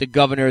get the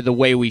governor the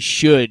way we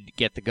should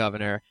get the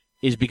governor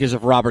is because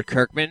of Robert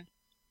Kirkman.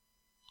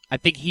 I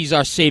think he's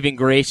our saving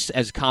grace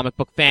as comic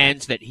book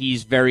fans, that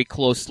he's very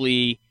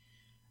closely,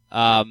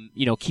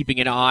 keeping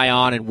an eye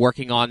on and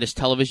working on this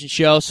television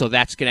show. So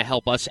that's going to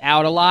help us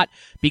out a lot.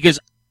 Because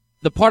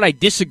the part I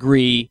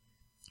disagree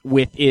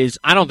with is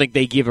I don't think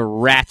they give a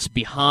rat's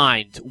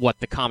behind what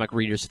the comic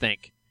readers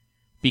think.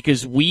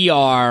 Because we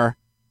are,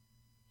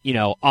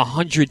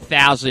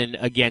 100,000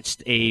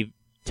 against a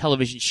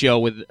television show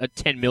with a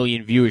 10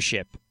 million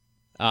viewership.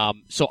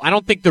 So I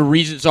don't think the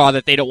reasons are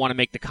that they don't want to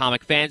make the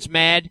comic fans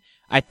mad.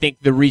 I think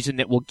the reason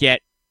that we'll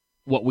get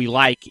what we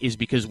like is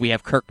because we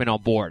have Kirkman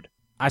on board.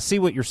 I see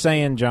what you're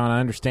saying, John.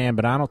 I understand,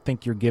 but I don't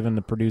think you're giving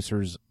the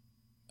producers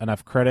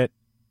enough credit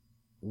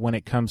when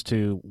it comes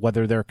to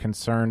whether they're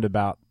concerned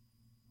about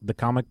the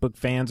comic book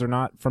fans or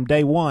not. From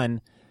day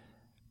one,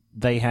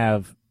 they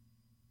have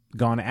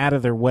gone out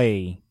of their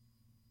way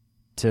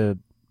to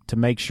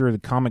make sure the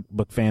comic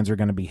book fans are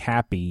going to be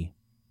happy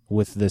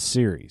with this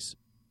series.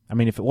 I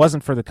mean, if it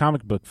wasn't for the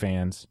comic book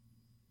fans,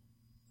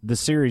 the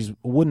series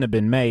wouldn't have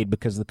been made,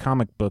 because the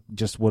comic book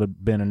just would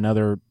have been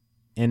another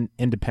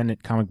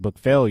independent comic book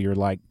failure,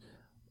 like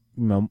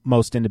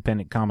most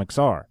independent comics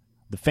are.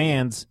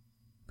 The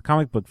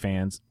comic book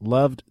fans,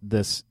 loved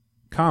this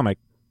comic.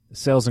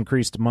 Sales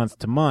increased month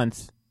to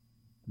month.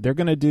 They're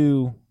going to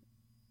do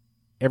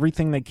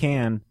everything they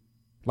can,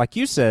 like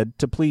you said,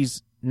 to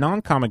please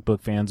non-comic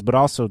book fans, but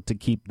also to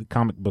keep the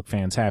comic book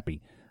fans happy.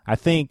 I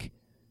think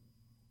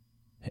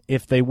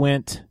if they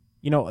went...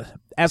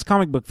 as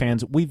comic book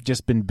fans, we've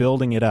just been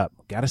building it up.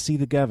 Got to see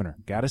the governor.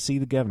 Got to see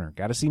the governor.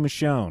 Got to see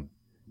Michonne.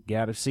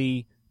 Got to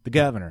see the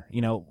governor.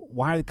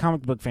 Why are the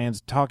comic book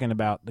fans talking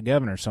about the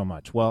governor so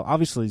much? Well,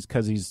 obviously it's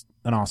because he's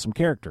an awesome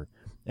character.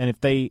 And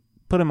if they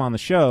put him on the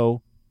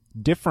show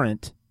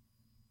different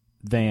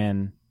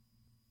than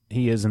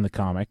he is in the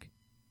comic,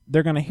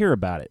 they're going to hear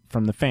about it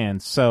from the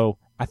fans. So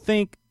I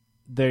think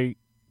they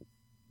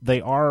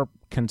are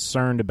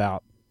concerned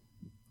about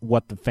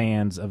what the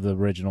fans of the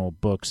original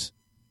books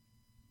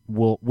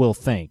will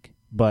think.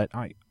 But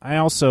I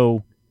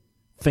also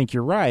think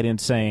you're right in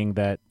saying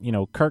that,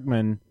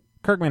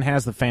 Kirkman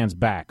has the fans'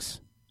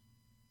 backs.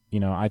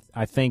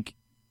 I think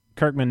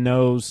Kirkman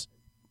knows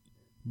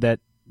that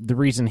the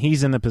reason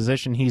he's in the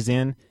position he's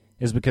in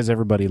is because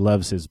everybody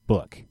loves his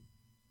book.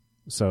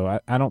 So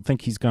I don't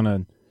think he's going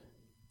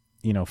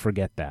to,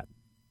 forget that.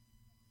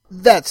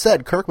 That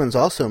said, Kirkman's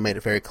also made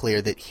it very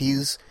clear that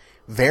he's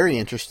very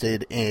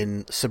interested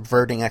in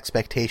subverting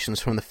expectations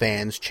from the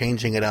fans,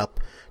 changing it up,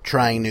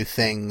 trying new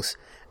things,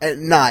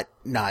 and not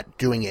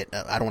doing it,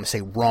 I don't want to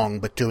say wrong,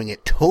 but doing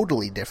it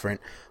totally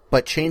different,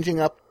 but changing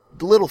up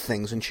the little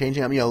things and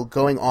changing up,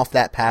 going off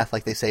that path,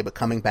 like they say, but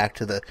coming back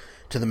to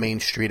the main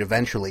street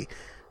eventually.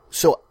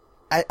 So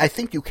I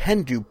think you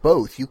can do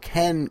both. You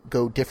can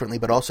go differently,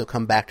 but also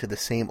come back to the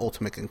same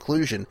ultimate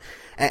conclusion.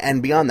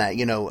 And beyond that,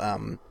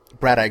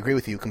 Brad, I agree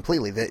with you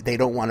completely. They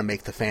don't want to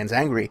make the fans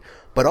angry,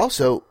 but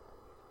also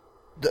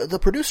the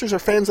producers are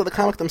fans of the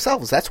comic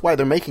themselves. That's why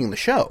they're making the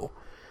show.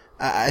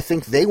 I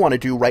think they want to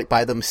do right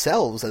by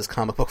themselves as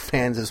comic book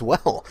fans as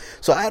well.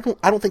 So I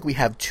don't think we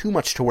have too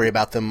much to worry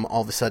about them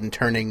all of a sudden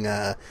turning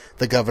the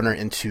governor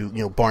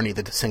into Barney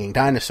the singing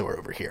dinosaur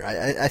over here.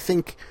 I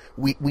think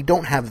we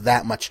don't have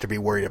that much to be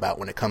worried about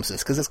when it comes to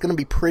this, because it's going to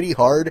be pretty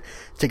hard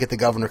to get the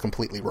governor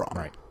completely wrong.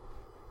 Right.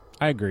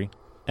 I agree.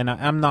 And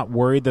I'm not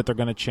worried that they're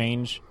going to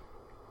change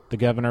the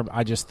governor.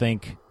 I just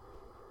think,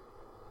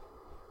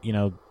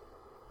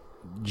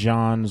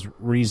 John's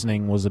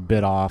reasoning was a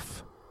bit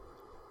off.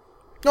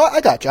 No,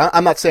 I got you.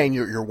 I'm not saying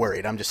you're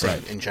worried. I'm just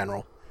saying in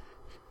general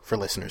for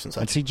listeners and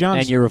such. And see, John's,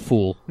 and you're a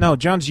fool. No,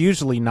 John's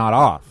usually not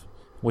off,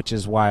 which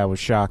is why I was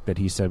shocked that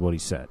he said what he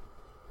said.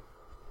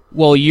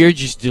 Well, you're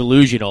just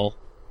delusional,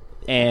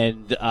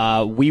 and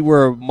we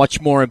were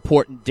much more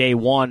important day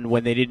one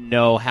when they didn't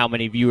know how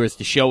many viewers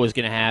the show was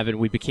going to have, and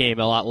we became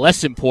a lot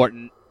less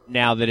important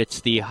now that it's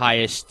the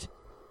highest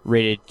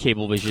rated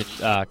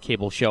Cablevision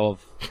cable show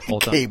of all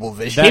time.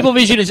 Cablevision.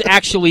 Cablevision is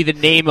actually the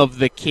name of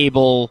the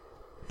cable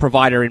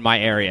provider in my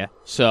area.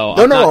 So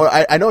I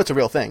know it's a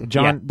real thing.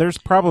 John, there's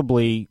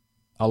probably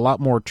a lot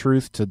more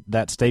truth to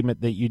that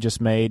statement that you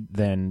just made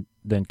than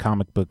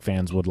comic book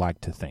fans would like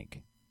to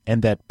think,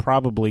 and that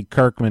probably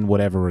Kirkman would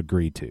ever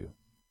agree to.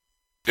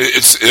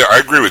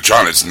 I agree with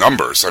John. It's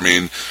numbers. I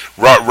mean,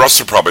 Russ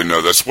will probably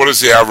know this. What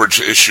is the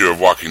average issue of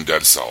Walking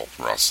Dead sell,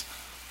 Russ?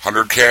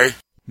 100K?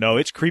 No,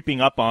 it's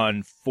creeping up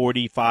on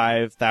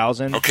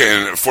 45,000.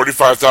 Okay, and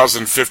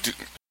 45,000, 50...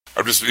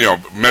 I just,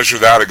 measure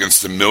that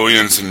against the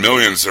millions and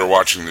millions that are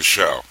watching the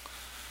show.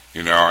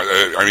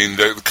 I mean,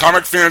 the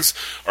comic fans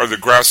are the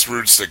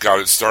grassroots that got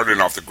it started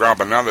off the ground,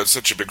 but now that's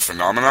such a big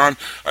phenomenon,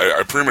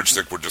 I pretty much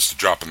think we're just a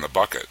drop in the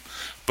bucket.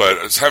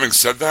 But having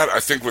said that, I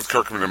think with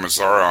Kirkman and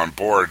Mazzara on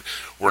board,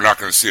 we're not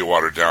going to see a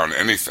watered down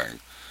anything.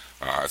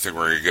 I think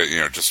we're going to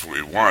get, just what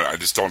we want. I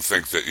just don't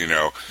think that,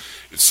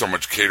 it's so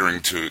much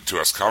catering to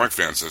us comic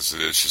fans as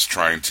it is just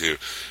trying to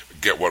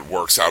get what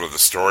works out of the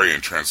story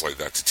and translate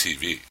that to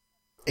TV.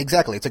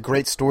 Exactly. It's a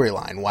great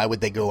storyline. Why would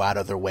they go out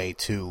of their way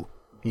to,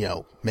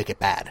 make it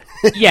bad?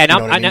 Yeah,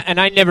 and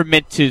I never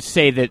meant to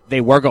say that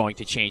they were going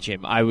to change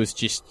him. I was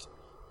just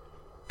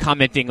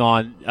commenting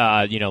on,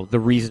 the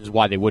reasons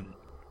why they wouldn't.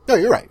 No,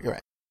 you're right.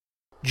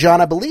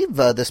 John, I believe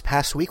this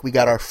past week we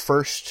got our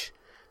first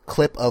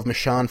clip of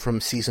Michonne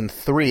from Season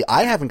 3.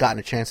 I haven't gotten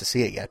a chance to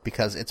see it yet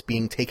because it's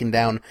being taken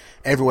down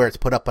everywhere it's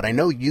put up, but I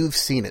know you've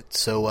seen it.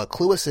 So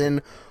clue us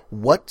in.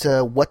 What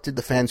did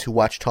the fans who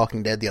watched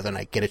Talking Dead the other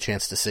night get a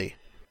chance to see?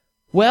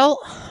 Well,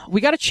 we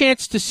got a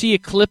chance to see a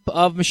clip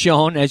of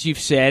Michonne, as you've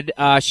said.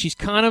 She's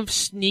kind of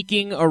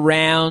sneaking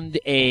around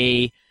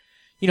maybe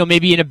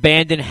an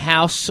abandoned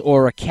house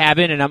or a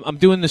cabin, and I'm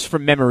doing this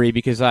from memory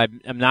because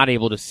I'm not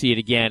able to see it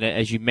again,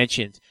 as you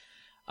mentioned.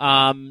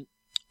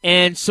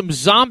 And some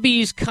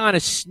zombies kind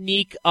of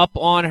sneak up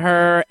on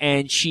her,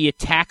 and she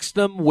attacks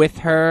them with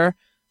her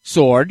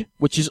sword,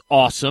 which is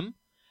awesome.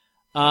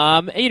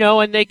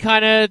 And they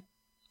kind of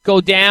go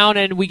down,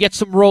 and we get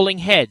some rolling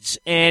heads.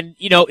 And,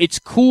 it's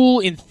cool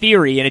in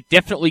theory, and it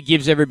definitely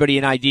gives everybody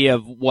an idea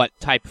of what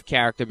type of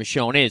character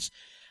Michonne is.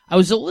 I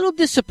was a little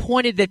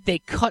disappointed that they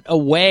cut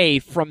away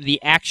from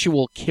the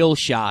actual kill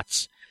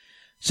shots.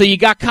 So you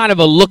got kind of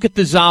a look at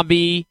the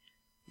zombie,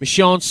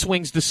 Michonne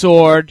swings the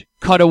sword,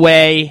 cut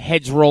away,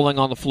 heads rolling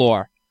on the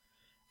floor.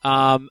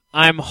 I'm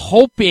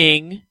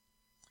hoping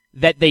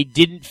that they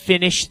didn't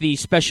finish the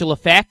special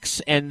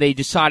effects and they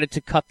decided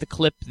to cut the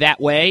clip that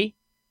way,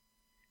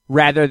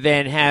 rather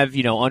than have,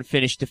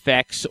 unfinished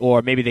effects,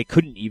 or maybe they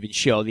couldn't even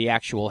show the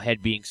actual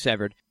head being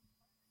severed.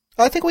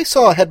 I think we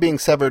saw a head being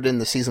severed in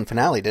the season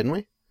finale, didn't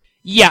we?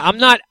 Yeah,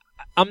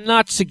 I'm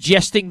not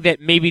suggesting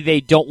that maybe they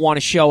don't want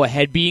to show a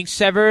head being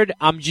severed.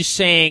 I'm just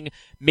saying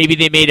maybe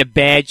they made a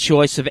bad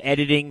choice of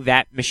editing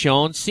that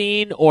Michonne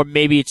scene, or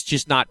maybe it's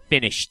just not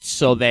finished,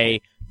 so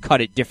they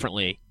cut it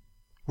differently.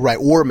 Right,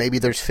 or maybe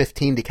there's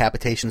 15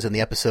 decapitations in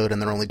the episode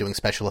and they're only doing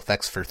special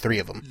effects for 3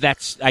 of them.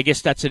 I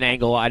guess that's an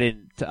angle I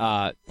didn't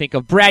think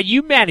of. Brad,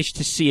 you managed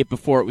to see it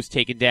before it was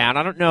taken down.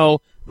 I don't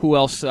know who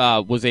else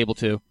was able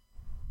to.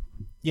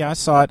 Yeah, I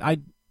saw it.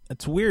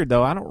 It's weird,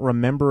 though. I don't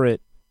remember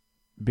it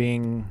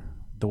being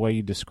the way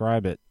you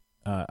describe it.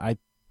 I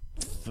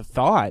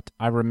thought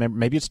I remember.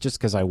 Maybe it's just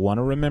because I want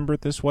to remember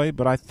it this way,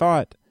 but I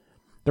thought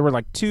there were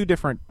like 2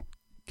 different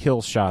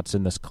kill shots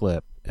in this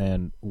clip.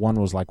 And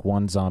one was like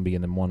 1 zombie,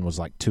 and then one was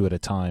like 2 at a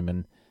time.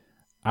 And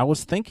I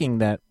was thinking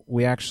that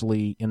we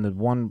actually, in the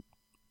one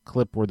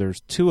clip where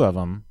there's 2 of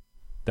them,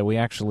 that we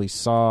actually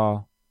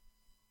saw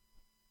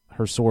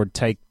her sword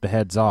take the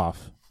heads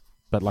off.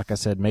 But like I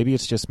said, maybe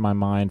it's just my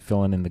mind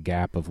filling in the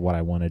gap of what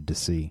I wanted to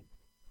see.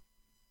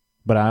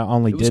 But I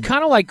only did. It was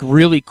kind of like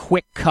really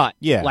quick cut.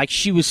 Yeah. Like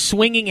she was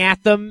swinging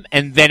at them,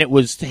 and then it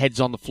was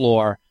heads on the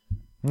floor.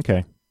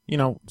 Okay.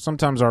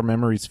 Sometimes our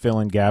memories fill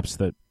in gaps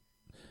that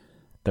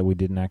we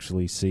didn't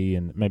actually see,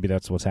 and maybe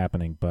that's what's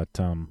happening. But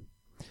and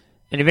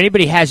if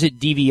anybody has it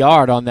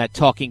DVR'd on that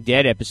Talking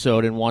Dead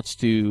episode and wants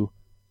to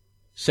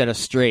set us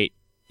straight,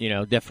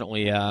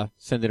 definitely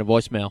send in a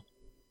voicemail.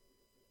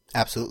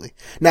 Absolutely.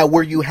 Now,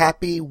 were you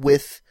happy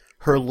with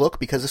her look?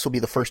 Because this will be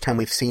the first time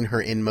we've seen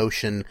her in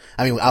motion.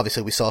 I mean,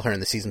 obviously we saw her in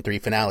the season 2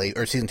 finale,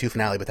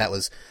 but that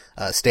was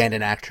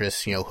stand-in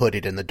actress,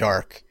 hooded in the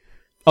dark.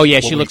 Oh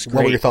yeah, she looks great.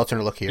 What were your thoughts on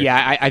her look here?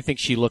 Yeah, I think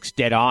she looks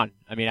dead on.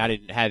 I mean, I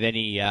didn't have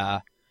any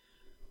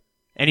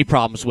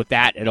problems with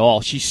that at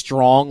all. She's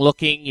strong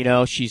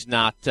looking, she's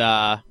not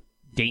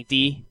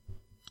dainty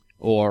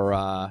or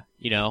I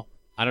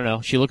don't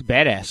know. She looked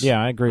badass.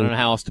 Yeah, I agree. I don't know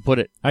how else to put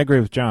it. I agree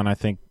with John. I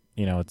think,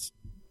 it's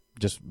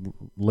just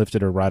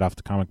lifted her right off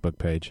the comic book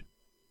page.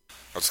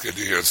 That's good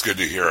to hear. It's good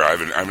to hear. I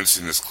haven't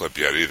seen this clip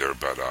yet either,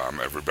 but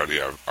everybody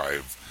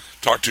I've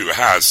talked to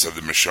has said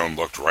that Michonne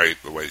looked right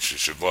the way she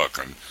should look,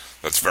 and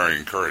that's very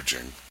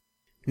encouraging.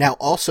 Now,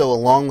 also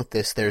along with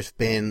this, there's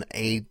been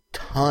a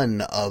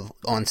ton of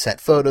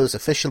on-set photos,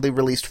 officially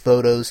released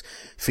photos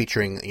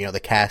featuring, the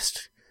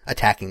cast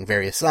attacking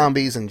various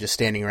zombies and just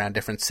standing around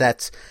different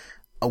sets.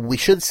 We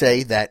should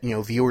say that,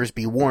 viewers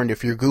be warned,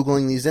 if you're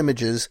Googling these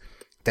images,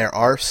 there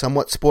are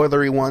somewhat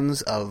spoilery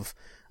ones of,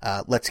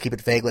 let's keep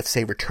it vague, let's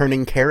say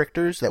returning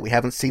characters that we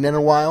haven't seen in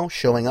a while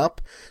showing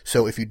up.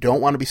 So if you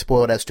don't want to be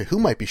spoiled as to who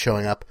might be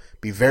showing up,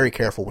 be very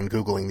careful when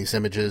Googling these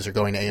images or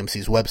going to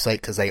AMC's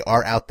website, because they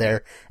are out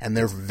there and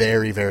they're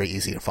very, very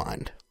easy to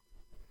find.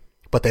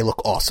 But they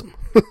look awesome.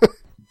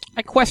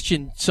 I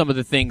question some of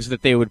the things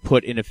that they would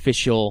put in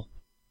official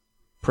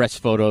press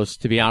photos,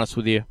 to be honest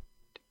with you.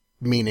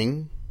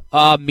 Meaning?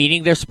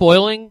 Meaning they're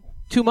spoiling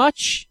too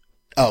much.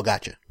 Oh,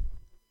 gotcha.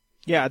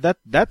 Yeah,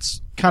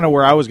 that's kind of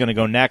where I was going to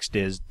go next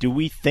is, do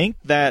we think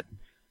that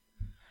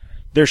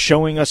they're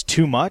showing us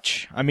too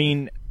much? I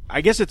mean,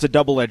 I guess it's a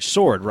double-edged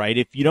sword, right?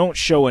 If you don't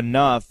show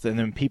enough and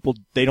then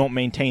they don't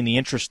maintain the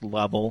interest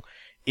level,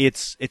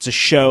 it's a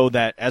show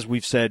that, as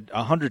we've said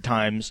 100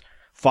 times,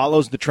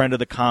 follows the trend of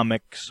the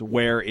comics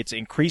where it's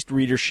increased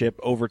readership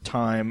over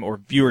time, or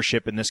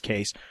viewership in this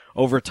case,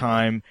 over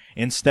time,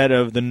 instead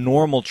of the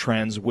normal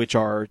trends, which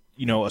are,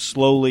 a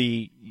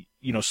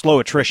slow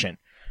attrition.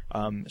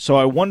 So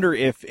I wonder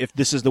if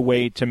this is the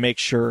way to make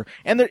sure,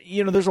 and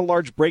there's a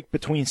large break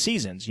between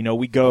seasons.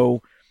 We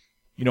go,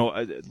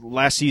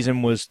 last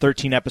season was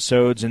 13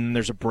 episodes and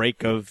there's a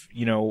break of,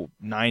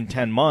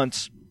 9-10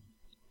 months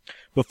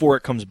before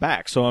it comes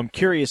back. So I'm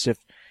curious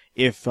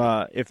if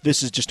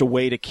this is just a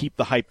way to keep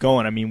the hype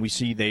going. I mean, we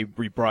see they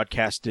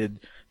rebroadcasted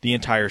the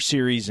entire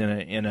series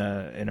in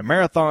a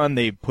marathon.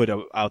 They put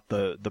out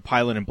the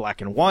pilot in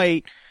black and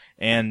white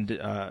and,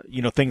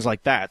 things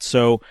like that.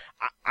 So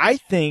I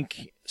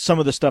think some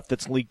of the stuff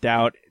that's leaked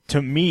out,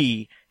 to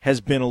me,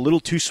 has been a little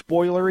too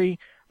spoilery.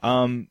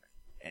 And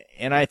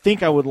I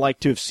think I would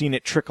like to have seen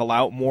it trickle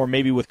out more,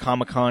 maybe with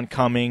Comic-Con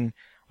coming.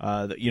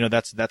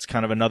 That's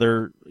kind of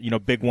another,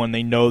 big one.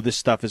 They know this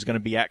stuff is going to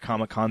be at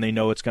Comic-Con. They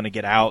know it's going to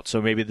get out.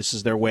 So maybe this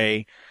is their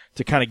way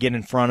to kind of get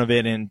in front of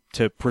it and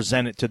to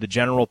present it to the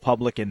general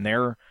public in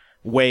their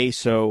way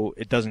so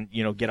it doesn't,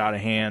 get out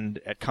of hand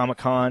at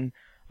Comic-Con.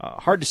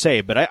 Hard to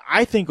say, but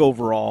I think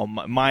overall,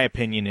 my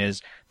opinion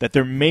is that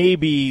they're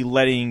maybe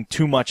letting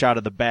too much out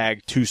of the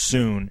bag too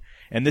soon.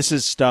 And this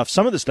is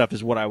some of the stuff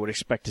is what I would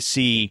expect to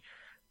see,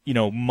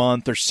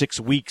 month or 6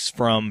 weeks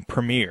from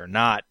premiere,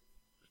 not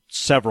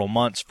several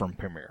months from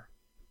premiere.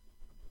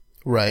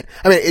 Right.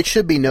 I mean, it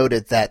should be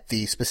noted that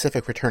the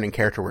specific returning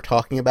character we're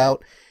talking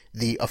about,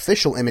 the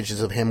official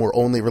images of him were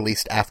only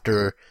released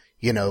after,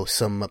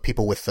 some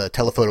people with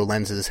telephoto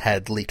lenses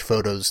had leaked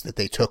photos that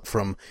they took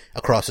from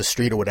across the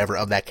street or whatever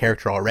of that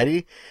character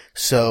already.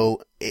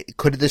 So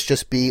could this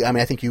just be, I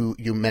mean, I think you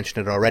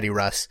mentioned it already,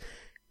 Russ,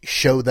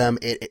 show them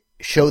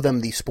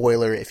the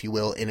spoiler, if you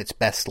will, in its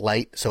best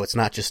light. So it's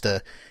not just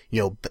a,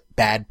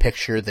 bad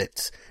picture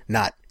that's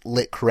not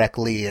lit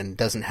correctly and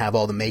doesn't have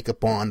all the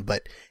makeup on.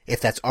 But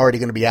if that's already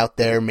going to be out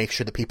there, make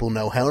sure that people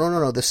know, hey,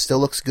 no, this still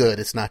looks good.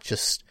 It's not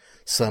just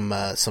some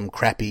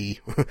crappy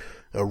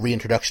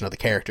reintroduction of the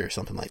character or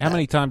something like that. How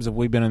many times have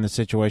we been in the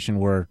situation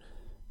where,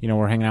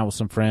 we're hanging out with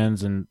some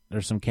friends and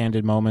there's some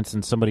candid moments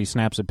and somebody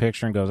snaps a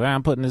picture and goes,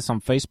 I'm putting this on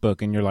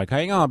Facebook, and you're like,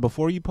 hang on,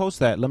 before you post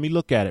that, let me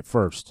look at it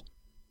first.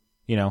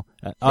 No,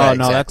 exactly.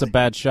 That's a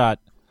bad shot.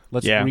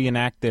 Let's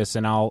reenact this,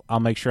 and I'll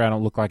make sure I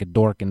don't look like a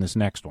dork in this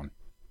next one.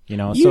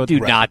 You do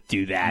not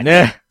do that.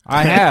 Nah.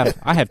 I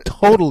have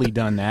totally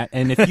done that,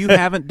 and if you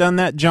haven't done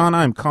that, John,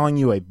 I'm calling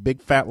you a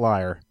big fat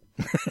liar.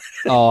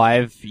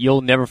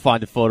 You'll never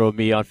find a photo of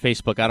me on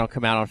Facebook. I don't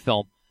come out on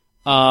film.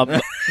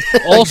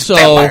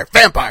 Also,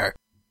 vampire.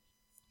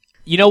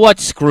 You know what?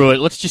 Screw it.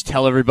 Let's just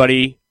tell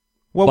everybody.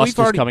 Well,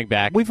 Buster's coming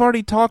back. We've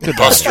already talked about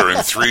Buster in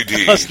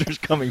 3D. Buster's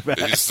coming back.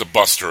 He's the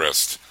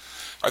Busterist.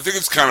 I think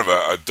it's kind of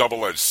a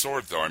double-edged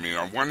sword, though. I mean,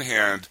 on one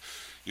hand,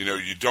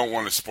 you don't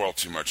want to spoil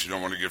too much. You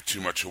don't want to give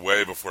too much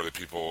away before the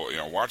people,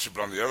 watch it.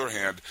 But on the other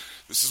hand,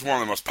 this is one of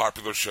the most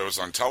popular shows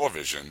on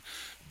television.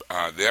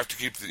 They have to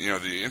keep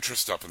the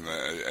interest up in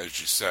as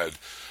you said,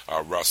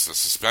 Russ, the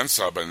suspense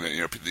up and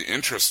the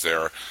interest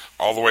there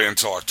all the way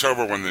until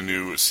October when the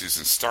new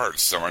season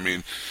starts. So I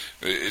mean,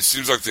 it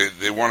seems like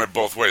they want it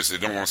both ways. They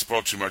don't want to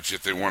spoil too much,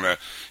 yet they want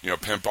to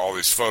pimp all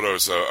these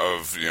photos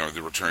of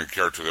the returning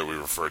character that we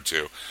referred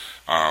to,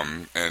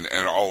 and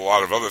a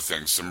lot of other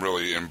things. Some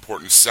really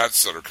important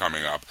sets that are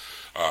coming up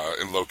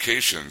in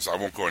locations. I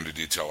won't go into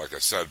detail, like I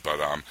said, but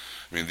I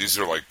mean these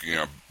are like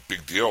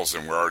big deals,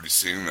 and we're already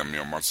seeing them,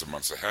 months and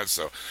months ahead.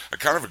 So I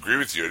kind of agree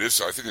with you. It is.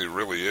 I think it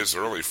really is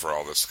early for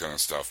all this kind of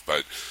stuff.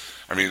 But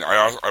I mean,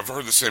 I've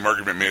heard the same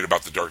argument made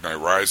about The Dark Knight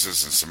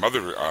Rises and some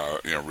other,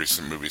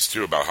 recent movies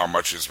too, about how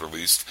much is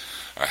released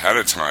ahead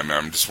of time. And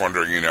I'm just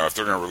wondering, if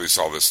they're going to release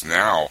all this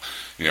now,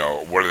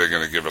 what are they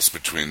going to give us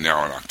between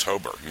now and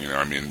October?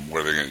 I mean,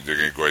 what are they're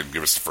going to go ahead and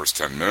give us the first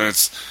 10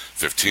 minutes,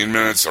 15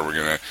 minutes? Are we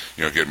going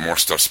to, get more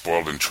stuff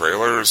spoiled in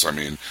trailers? I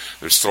mean,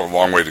 there's still a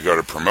long way to go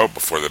to promote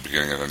before the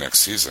beginning of the next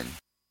season.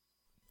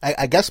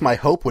 I guess my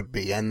hope would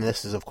be, and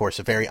this is of course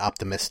a very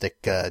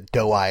optimistic,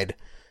 doe-eyed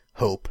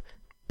hope,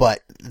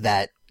 but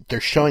that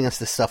they're showing us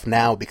this stuff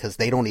now because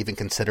they don't even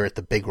consider it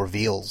the big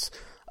reveals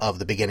of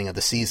the beginning of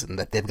the season,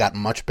 that they've got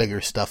much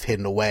bigger stuff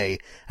hidden away,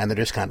 and they're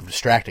just kind of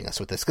distracting us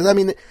with this. Because, I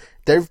mean,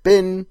 there have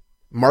been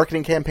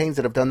marketing campaigns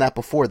that have done that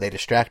before. They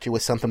distract you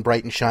with something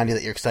bright and shiny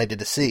that you're excited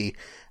to see,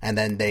 and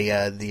then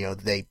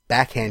they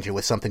backhand you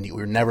with something you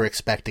were never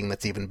expecting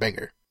that's even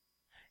bigger.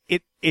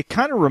 It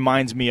kind of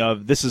reminds me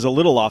of, this is a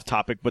little off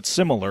topic, but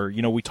similar.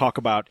 We talk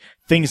about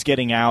things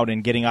getting out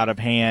and getting out of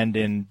hand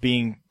and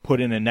being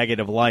put in a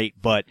negative light,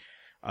 but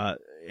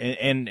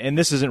and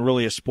this isn't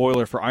really a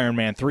spoiler for Iron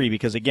Man 3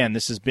 because again,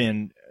 this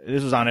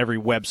was on every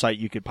website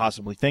you could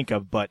possibly think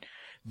of, but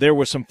there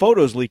was some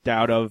photos leaked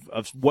out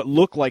of what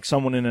looked like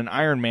someone in an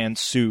Iron Man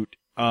suit,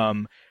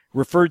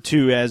 referred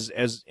to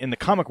as in the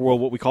comic world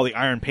what we call the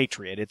Iron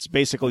Patriot. It's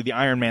basically the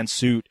Iron Man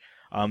suit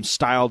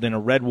styled in a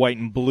red, white,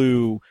 and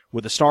blue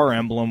with a star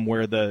emblem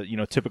where the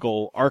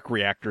typical arc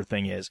reactor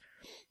thing is.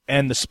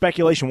 And the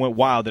speculation went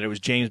wild that it was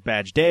James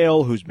Badge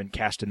Dale, who's been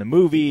cast in the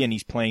movie, and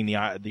he's playing the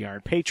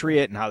Iron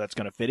Patriot, and how that's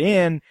going to fit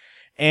in.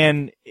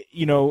 And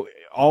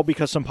all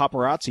because some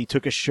paparazzi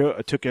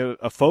took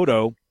a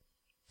photo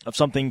of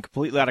something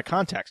completely out of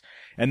context,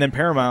 and then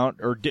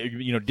Paramount or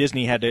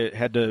Disney had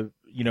to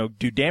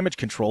do damage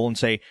control and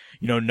say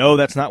no,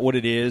 that's not what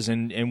it is,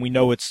 and we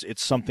know it's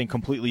something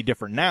completely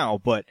different now,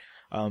 but.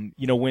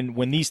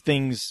 When these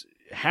things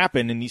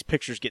happen and these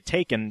pictures get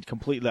taken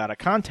completely out of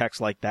context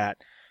like that,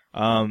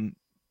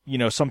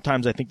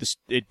 sometimes I think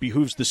it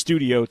behooves the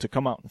studio to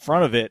come out in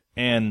front of it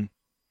and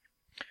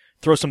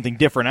throw something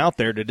different out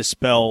there to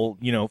dispel,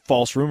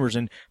 false rumors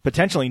and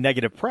potentially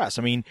negative press.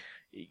 I mean,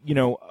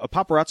 a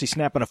paparazzi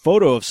snapping a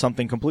photo of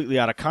something completely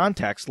out of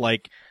context,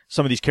 like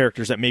some of these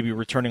characters that may be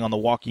returning on The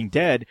Walking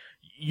Dead,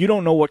 you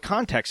don't know what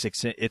context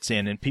it's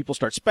in, and people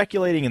start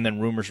speculating, and then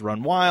rumors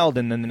run wild,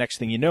 and then the next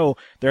thing you know,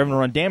 they're having to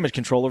run damage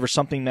control over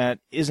something that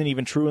isn't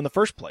even true in the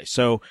first place.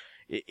 So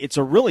it's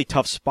a really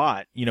tough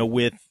spot,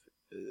 with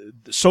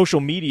social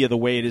media the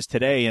way it is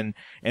today, and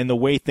the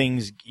way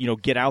things,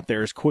 get out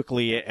there as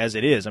quickly as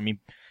it is. I mean,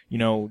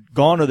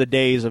 gone are the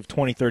days of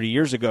 20, 30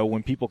 years ago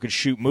when people could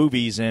shoot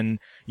movies and,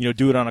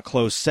 do it on a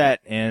closed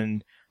set,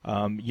 and,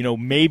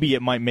 maybe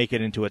it might make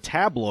it into a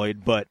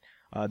tabloid, but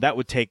that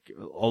would take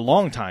a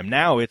long time.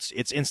 Now it's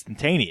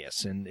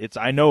instantaneous, and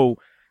I know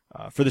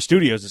for the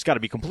studios it's got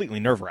to be completely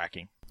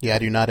nerve-wracking. Yeah, I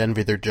do not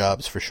envy their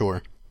jobs for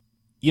sure.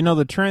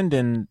 The trend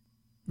in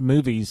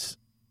movies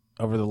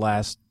over the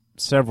last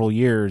several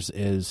years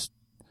is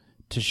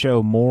to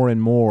show more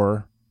and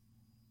more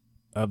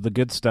of the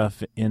good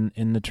stuff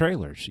in the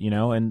trailers,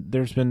 and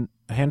there's been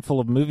a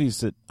handful of movies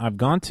that I've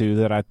gone to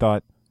that I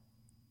thought,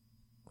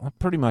 I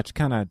pretty much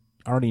kind of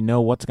already know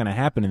what's going to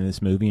happen in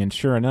this movie, and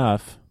sure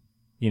enough,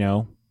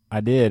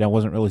 I did. I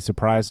wasn't really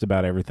surprised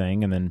about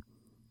everything. And then,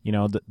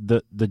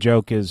 the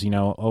joke is,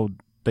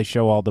 they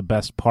show all the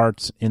best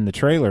parts in the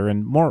trailer,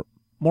 and more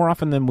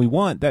often than we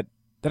want, that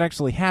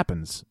actually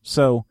happens.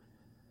 So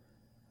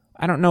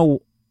I don't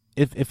know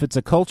if it's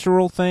a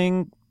cultural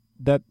thing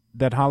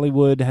that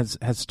Hollywood has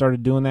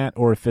started doing that,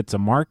 or if it's a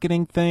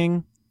marketing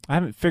thing. I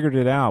haven't figured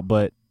it out,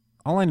 but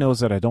all I know is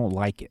that I don't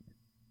like it.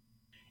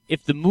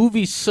 If the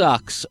movie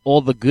sucks,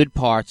 all the good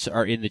parts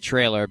are in the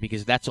trailer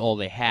because that's all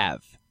they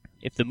have.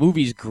 If the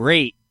movie's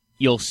great,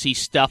 you'll see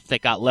stuff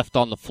that got left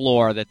on the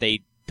floor that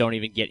they don't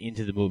even get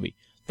into the movie.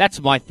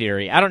 That's my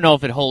theory. I don't know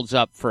if it holds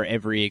up for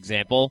every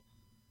example,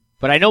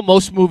 but I know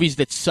most movies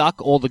that suck,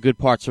 all the good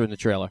parts are in the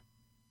trailer.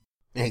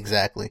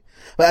 Exactly.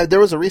 But there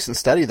was a recent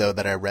study, though,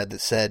 that I read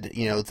that said,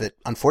 that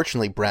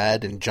unfortunately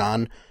Brad and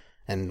John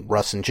and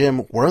Russ and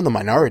Jim were in the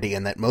minority,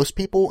 and that most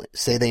people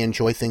say they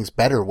enjoy things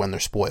better when they're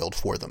spoiled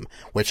for them,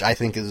 which I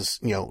think is,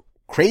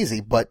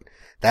 crazy, but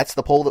that's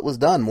the poll that was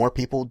done. More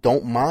people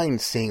don't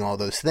mind seeing all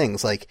those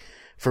things. Like,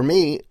 For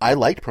me, I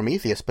liked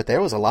Prometheus, but there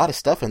was a lot of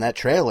stuff in that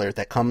trailer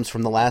that comes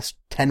from the last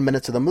 10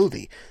 minutes of the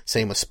movie.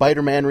 Same with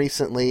Spider-Man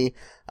recently,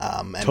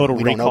 and Total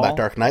we don't know Recall? about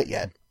Dark Knight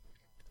yet.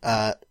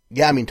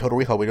 Yeah, I mean, Total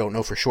Recall, we don't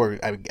know for sure,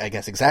 I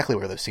guess, exactly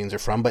where those scenes are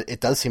from, but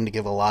it does seem to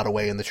give a lot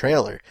away in the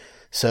trailer.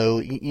 So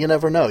you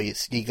never know.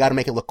 You got to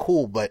make it look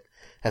cool, but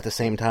at the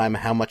same time,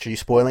 how much are you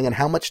spoiling, and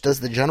how much does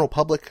the general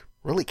public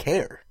really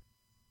care?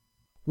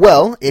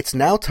 Well, it's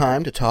now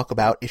time to talk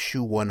about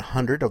issue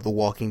 100 of The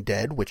Walking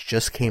Dead, which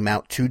just came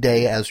out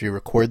today as we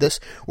record this.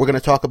 We're going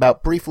to talk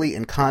about briefly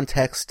in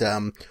context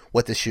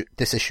what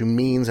this issue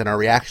means and our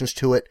reactions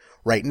to it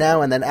right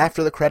now, and then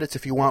after the credits,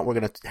 if you want, we're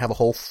going to have a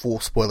whole full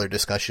spoiler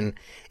discussion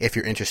if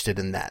you're interested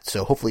in that.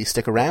 So hopefully you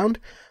stick around.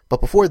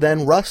 But before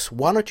then, Russ,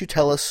 why don't you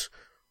tell us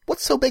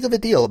what's so big of a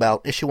deal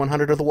about issue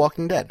 100 of The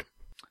Walking Dead?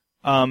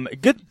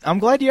 Good. I'm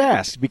glad you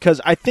asked,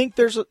 because I think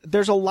there's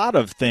a lot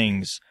of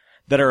things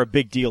that are a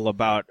big deal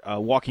about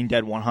Walking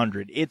Dead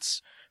 100.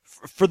 It's,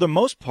 for the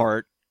most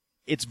part,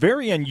 it's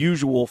very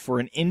unusual for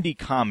an indie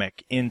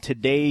comic in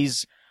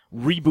today's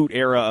reboot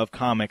era of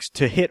comics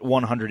to hit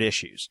 100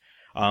 issues.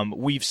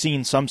 We've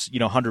seen some,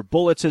 100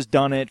 Bullets has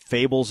done it,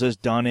 Fables has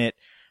done it,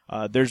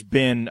 there's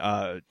been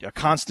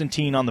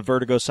Constantine on the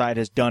Vertigo side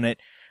has done it.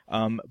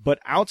 But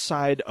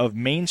outside of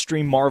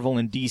mainstream Marvel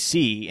and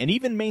DC, and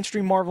even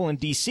mainstream Marvel and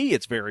DC,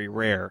 it's very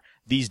rare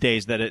these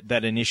days that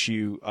an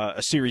issue,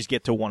 a series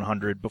get to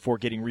 100 before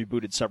getting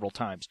rebooted several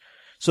times.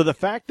 So the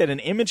fact that an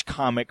Image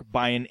comic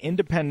by an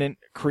independent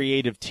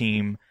creative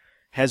team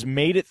has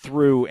made it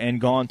through and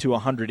gone to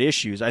 100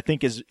 issues, I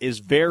think is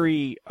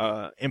very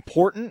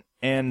important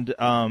and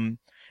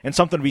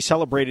something to be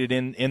celebrated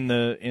in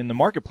the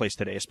marketplace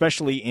today,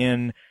 especially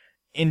in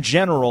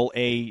general,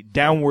 a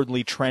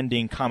downwardly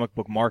trending comic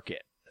book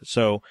market.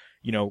 So,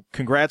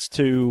 congrats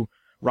to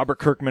Robert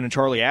Kirkman and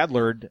Charlie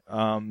Adler,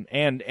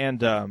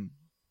 and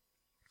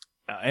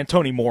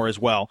Tony Moore as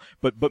well,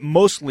 but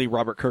mostly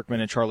Robert Kirkman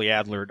and Charlie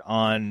Adler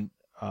on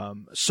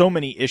so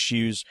many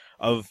issues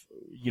of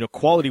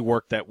quality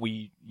work that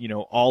we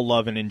all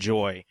love and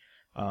enjoy.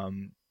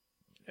 That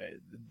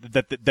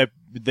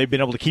they've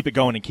been able to keep it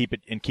going and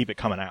keep it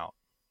coming out.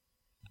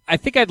 I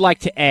think I'd like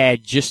to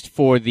add, just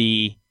for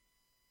the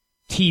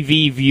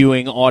TV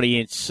viewing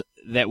audience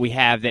that we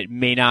have that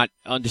may not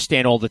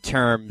understand all the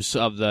terms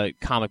of the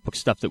comic book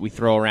stuff that we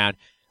throw around.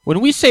 When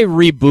we say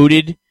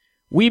rebooted,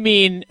 we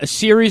mean a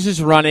series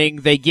is running,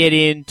 they get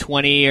in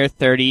 20 or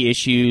 30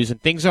 issues, and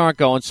things aren't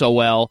going so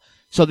well,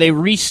 so they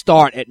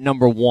restart at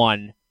number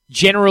 1,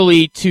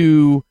 generally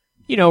to,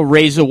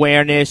 raise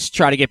awareness,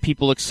 try to get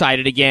people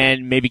excited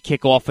again, maybe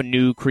kick off a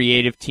new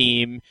creative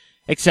team,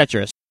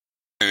 etc.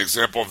 An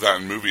example of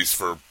that in movies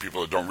for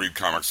people that don't read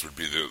comics would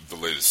be the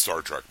latest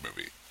Star Trek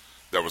movie.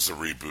 That was a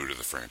reboot of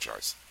the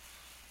franchise.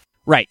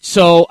 Right.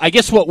 So I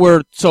guess what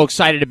we're so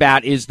excited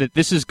about is that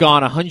this has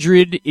gone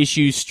 100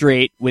 issues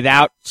straight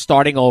without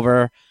starting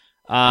over.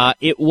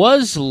 It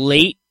was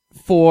late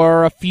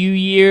for a few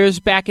years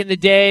back in the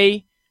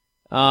day.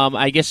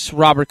 I guess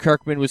Robert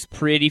Kirkman was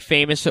pretty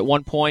famous at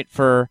one point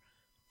for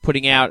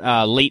putting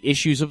out late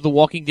issues of The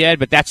Walking Dead,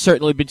 but that's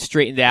certainly been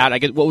straightened out. I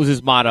guess, what was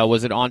his motto?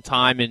 Was it on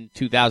time in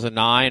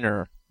 2009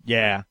 or?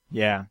 Yeah.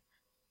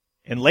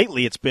 And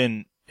lately it's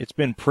been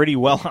pretty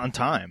well on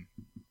time.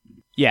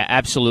 Yeah,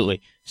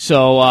 absolutely.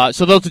 So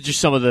those are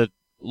just some of the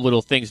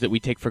little things that we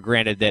take for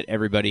granted that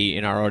everybody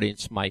in our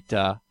audience might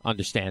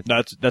understand.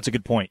 That's a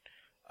good point.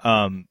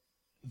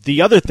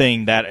 The other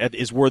thing that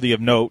is worthy of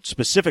note,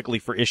 specifically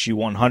for issue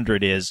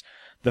 100, is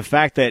the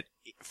fact that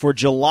for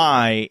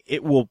July,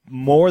 it will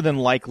more than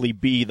likely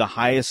be the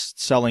highest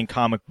selling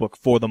comic book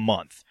for the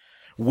month,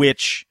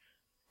 which,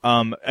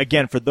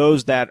 again, for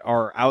those that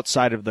are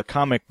outside of the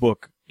comic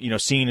book,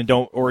 scene and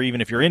don't, or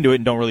even if you're into it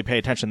and don't really pay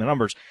attention to the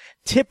numbers,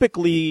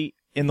 typically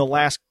in the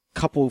last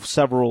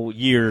several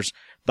years,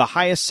 the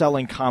highest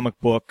selling comic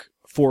book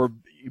for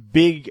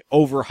big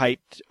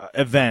overhyped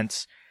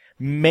events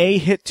may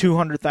hit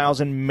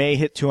 200,000, may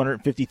hit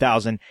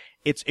 250,000.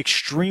 It's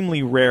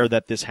extremely rare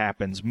that this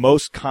happens.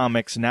 Most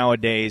comics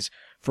nowadays,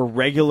 for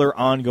regular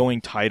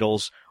ongoing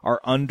titles, are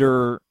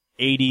under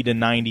 80 to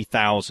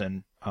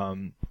 90,000.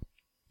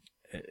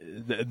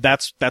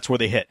 That's where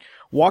they hit.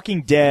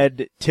 Walking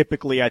Dead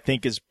typically, I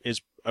think, is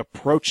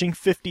approaching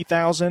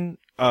 50,000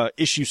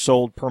 issues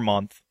sold per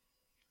month.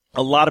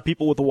 A lot of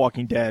people with The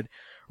Walking Dead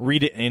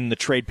read it in the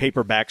trade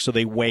paperback, so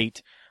they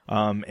wait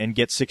and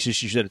get 6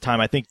 issues at a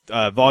time. I think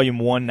Volume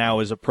 1 now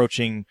is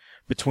approaching,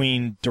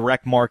 between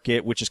direct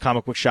market, which is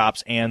comic book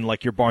shops, and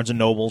like your Barnes and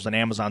Nobles and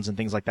Amazons and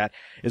things like that,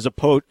 is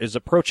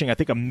approaching, I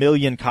think, 1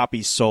 million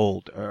copies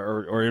sold,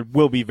 or it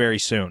will be very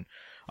soon.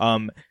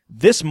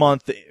 This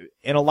month,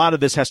 and a lot of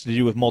this has to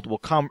do with multiple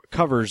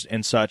covers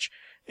and such,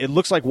 it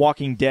looks like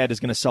Walking Dead is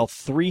going to sell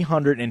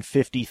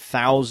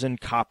 350,000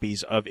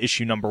 copies of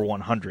issue number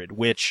 100,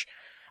 which,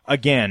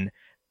 again,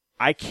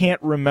 I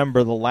can't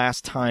remember the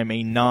last time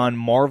a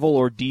non-Marvel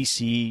or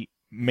DC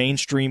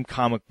mainstream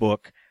comic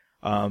book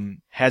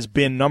has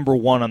been number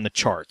 1 on the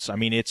charts. I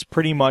mean, it's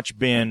pretty much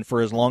been,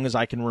 for as long as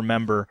I can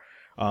remember,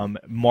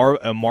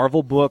 a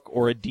Marvel book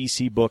or a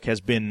DC book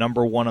has been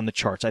number one on the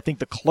charts. I think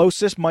the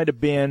closest might have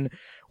been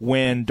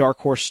when Dark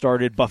Horse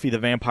started Buffy the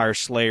Vampire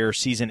Slayer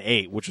season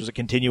 8, which was a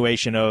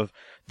continuation of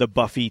the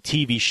Buffy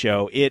TV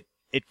show. It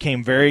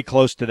came very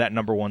close to that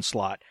number one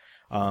slot.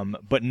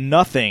 But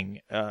nothing,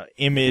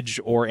 Image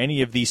or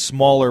any of these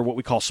smaller, what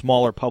we call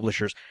smaller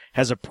publishers,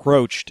 has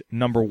approached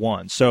number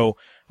one. So,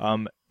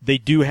 they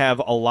do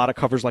have a lot of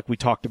covers like we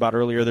talked about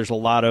earlier. There's a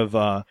lot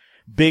of,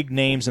 big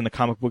names in the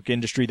comic book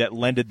industry that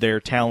lended their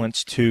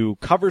talents to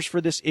covers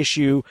for this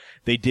issue.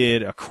 They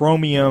did a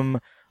chromium,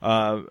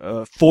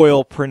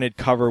 foil printed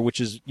cover, which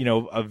is,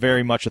 a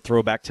very much a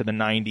throwback to the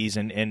 90s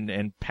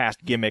and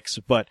past gimmicks,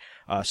 but,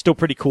 still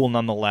pretty cool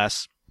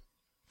nonetheless.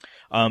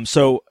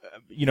 So,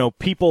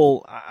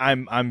 people,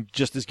 I'm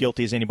just as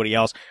guilty as anybody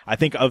else. I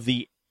think of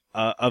the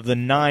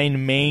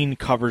 9 main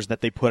covers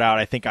that they put out,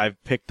 I think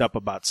I've picked up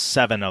about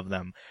 7 of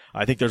them.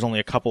 I think there's only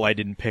a couple I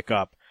didn't pick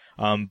up.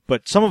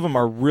 But some of them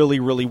are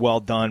really, really well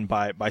done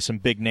by some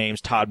big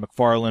names: Todd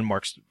McFarlane,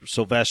 Mark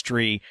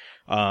Silvestri,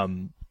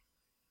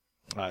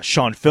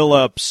 Sean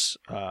Phillips,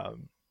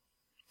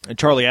 and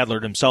Charlie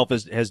Adler himself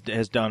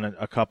has done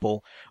a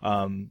couple.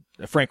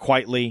 Frank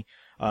Whiteley.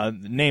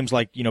 Names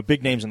like,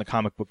 big names in the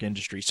comic book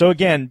industry. So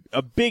again,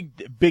 a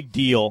big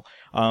deal.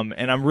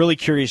 And I'm really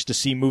curious to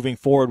see moving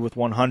forward with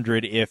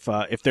 100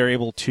 if they're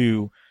able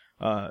to,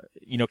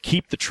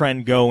 keep the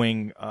trend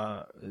going,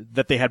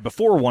 that they had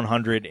before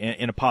 100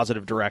 in a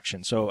positive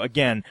direction. So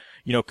again,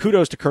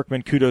 kudos to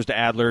Kirkman, kudos to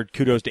Adler,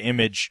 kudos to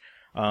Image,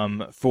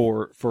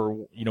 for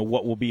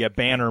what will be a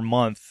banner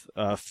month,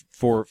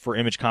 for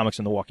Image Comics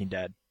and The Walking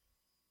Dead.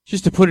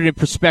 Just to put it in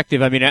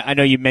perspective, I mean, I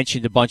know you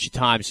mentioned a bunch of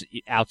times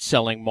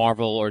outselling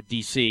Marvel or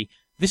DC.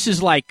 This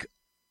is like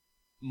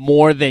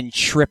more than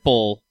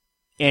triple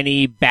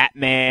any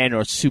Batman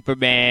or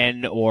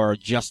Superman or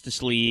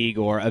Justice League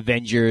or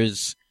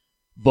Avengers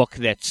book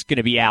that's going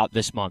to be out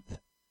this month.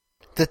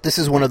 This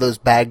is one of those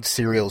bagged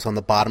cereals on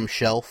the bottom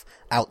shelf,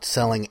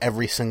 outselling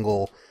every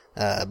single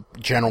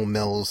General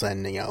Mills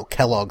and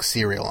Kellogg's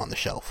cereal on the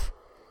shelf.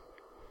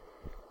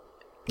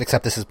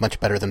 Except this is much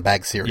better than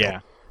bagged cereal.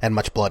 Yeah. And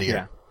much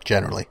bloodier,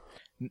 generally.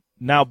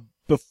 Now,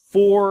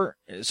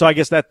 so I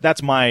guess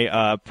that's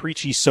my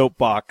preachy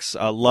soapbox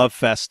love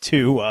fest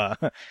to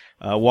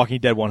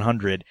Walking Dead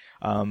 100.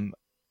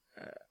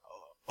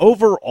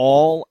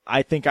 Overall,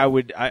 I think I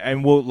would,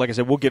 and we'll, like I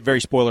said, we'll get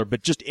very spoiler,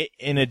 but just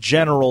in a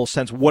general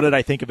sense, what did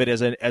I think of it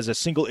as a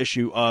single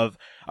issue of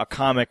a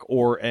comic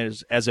or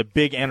as a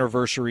big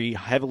anniversary,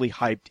 heavily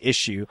hyped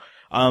issue?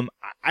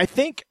 I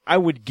think I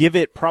would give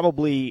it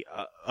probably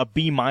a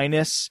B-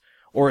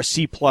 or a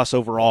C+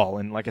 overall.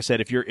 And like I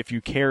said, if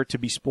you care to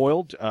be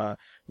spoiled,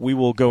 we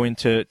will go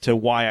into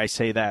why I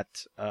say that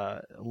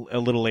a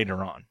little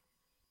later on.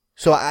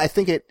 So I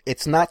think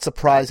it's not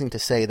surprising to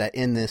say that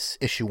in this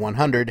issue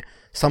 100,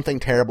 something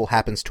terrible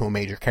happens to a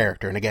major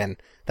character. And again,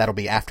 that'll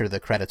be after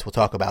the credits. We'll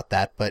talk about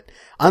that. But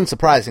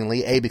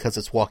unsurprisingly, A, because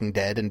it's Walking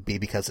Dead, and B,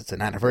 because it's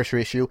an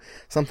anniversary issue,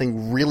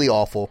 something really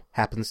awful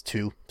happens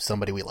to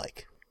somebody we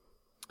like.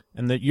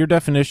 And your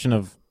definition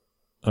of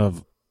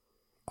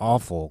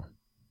awful,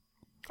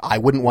 I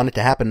wouldn't want it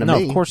to happen to me.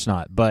 No, of course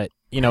not. But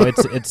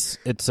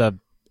it's a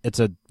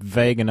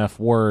vague enough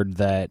word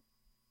that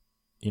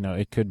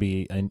it could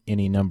be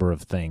any number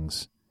of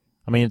things.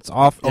 I mean, it's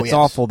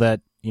awful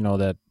that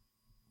that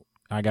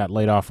I got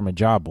laid off from a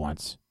job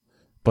once,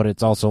 but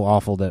it's also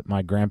awful that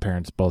my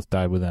grandparents both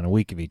died within a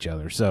week of each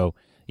other. So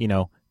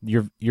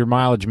your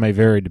mileage may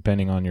vary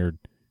depending on your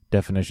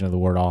definition of the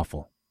word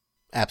awful.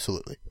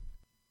 Absolutely.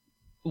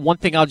 One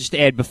thing I'll just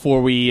add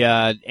before we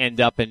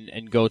end up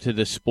and go to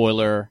the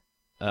spoilericious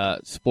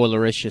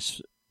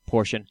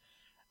portion.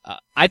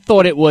 I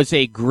thought it was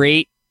a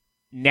great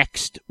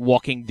next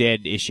Walking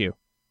Dead issue.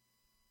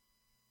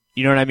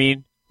 You know what I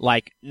mean?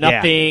 Like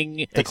nothing.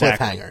 Yeah, the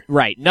cliffhanger.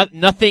 Right.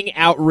 Nothing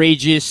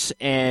outrageous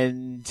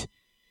and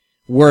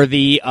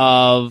worthy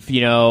of,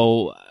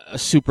 a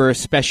super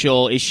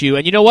special issue.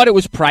 And you know what? It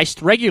was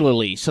priced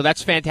regularly, so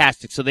that's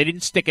fantastic. So they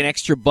didn't stick an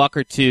extra $1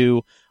 or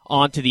 $2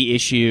 onto the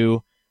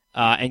issue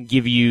and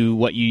give you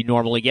what you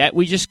normally get.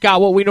 We just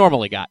got what we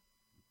normally got.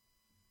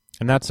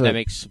 And that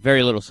makes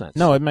very little sense.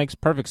 No, it makes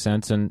perfect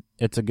sense, and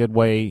it's a good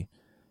way.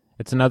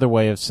 It's another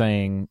way of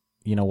saying,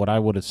 what I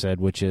would have said,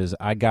 which is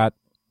I got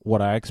what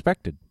I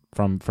expected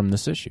from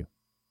this issue.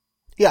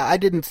 Yeah, I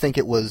didn't think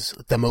it was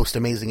the most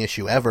amazing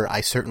issue ever. I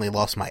certainly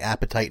lost my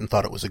appetite and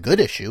thought it was a good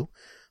issue,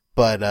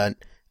 but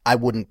I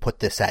wouldn't put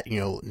this at,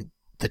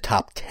 the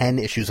top 10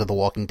 issues of The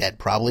Walking Dead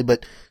probably,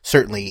 but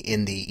certainly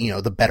in the,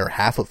 the better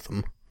half of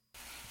them.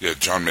 Yeah,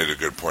 John made a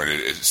good point.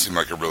 It seemed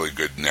like a really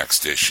good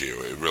next issue.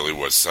 It really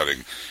was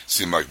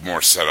seemed like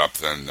more set up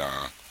than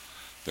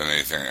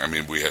anything. I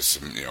mean, we had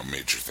some,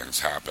 major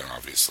things happen,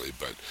 obviously,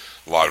 but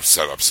a lot of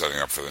setting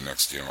up for the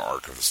next,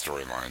 arc of the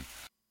storyline.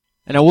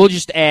 And I will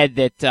just add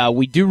that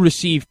we do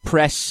receive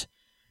press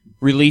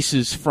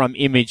releases from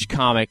Image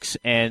Comics,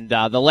 and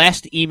the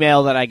last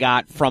email that I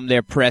got from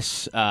their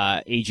press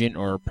agent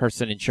or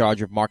person in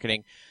charge of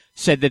marketing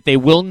said that they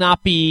will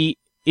not be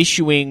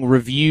issuing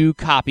review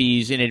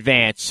copies in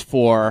advance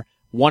for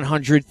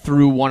 100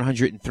 through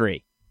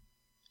 103.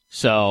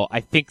 So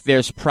I think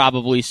there's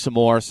probably some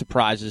more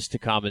surprises to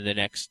come in the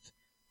next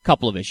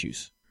couple of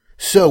issues.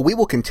 So we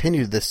will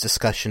continue this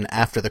discussion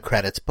after the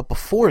credits, but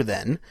before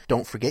then,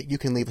 don't forget you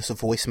can leave us a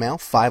voicemail,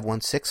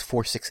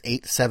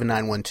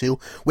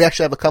 516-468-7912. We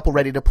actually have a couple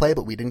ready to play,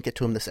 but we didn't get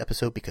to them this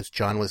episode because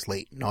John was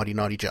late. Naughty,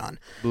 naughty John.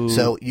 Boo.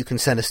 So you can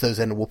send us those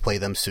in and we'll play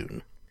them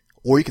soon.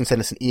 Or you can send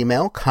us an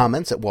email,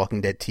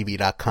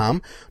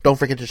 comments@walkingdeadtv.com. Don't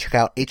forget to check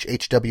out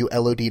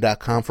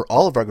hhwlod.com for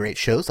all of our great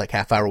shows, like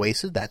Half Hour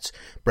Wasted, that's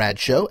Brad's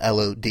show,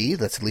 LOD,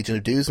 that's Legion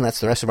of Dudes, and that's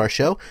the rest of our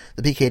show.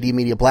 The PKD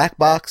Media Black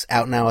Box,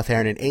 Out Now with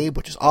Aaron and Abe,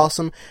 which is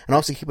awesome. And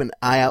also keep an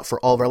eye out for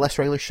all of our less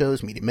regular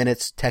shows, Media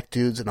Minutes, Tech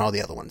Dudes, and all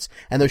the other ones.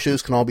 And those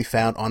shows can all be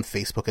found on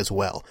Facebook as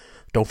well.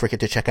 Don't forget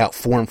to check out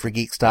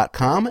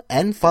forumforgeeks.com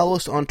and follow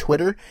us on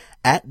Twitter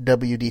at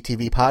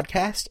WDTV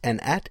Podcast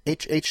and at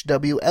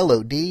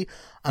HHWLOD_network.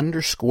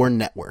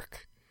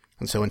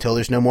 And so until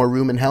there's no more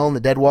room in hell and the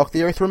dead walk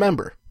the earth,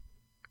 remember,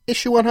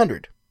 issue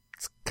 100.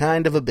 It's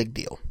kind of a big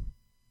deal.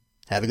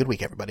 Have a good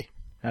week, everybody.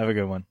 Have a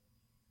good one.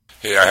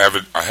 Hey, I have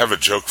a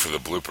joke for the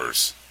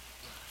bloopers.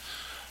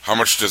 How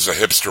much does a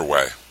hipster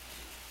weigh?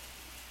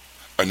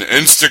 An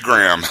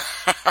Instagram.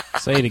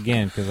 Say it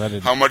again, because I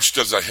didn't. How much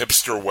does a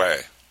hipster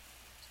weigh?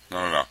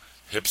 No.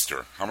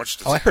 Hipster. How much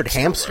does I heard hipster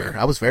hamster. weigh?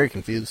 I was very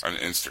confused. An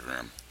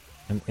Instagram.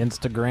 An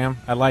Instagram?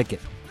 I like it.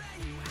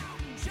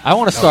 I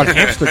want to start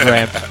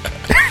Hamstergram.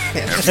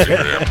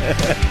 Instagram.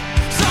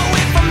 So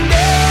if I'm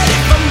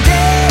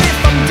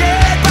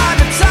dead by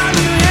the time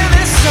you hear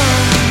this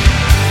song,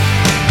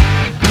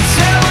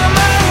 tell 'em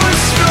I was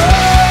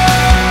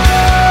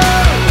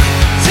strong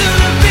to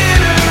the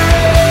bitter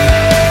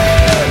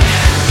end.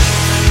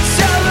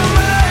 Tell 'em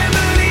I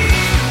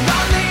believe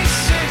on these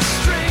 6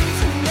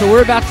 strings. So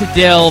we're about to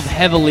delve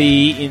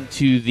heavily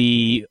into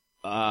the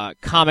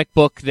comic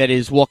book that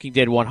is Walking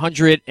Dead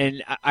 100,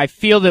 and I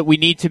feel that we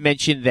need to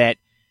mention that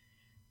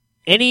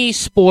any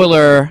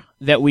spoiler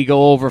that we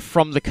go over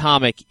from the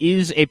comic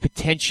is a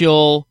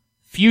potential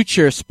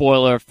future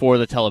spoiler for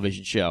the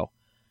television show.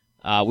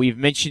 We've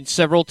mentioned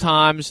several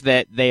times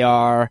that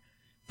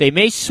they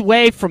may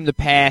sway from the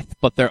path,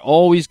 but they're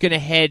always going to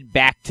head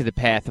back to the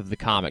path of the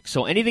comic.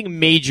 So anything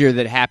major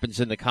that happens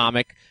in the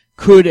comic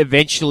could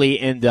eventually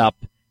end up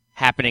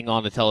happening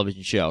on the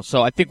television show.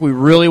 So I think we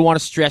really want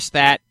to stress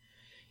that.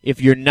 If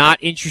you're not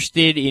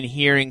interested in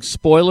hearing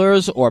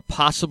spoilers or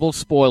possible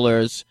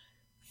spoilers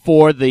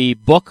for the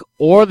book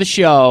or the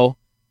show,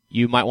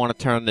 you might want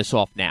to turn this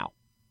off now.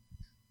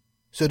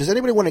 So does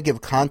anybody want to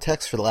give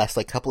context for the last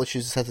couple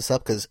issues to set this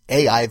up? Because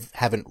I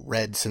haven't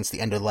read since the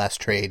end of the last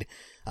trade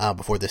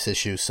before this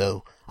issue,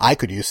 so I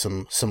could use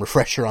some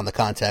refresher on the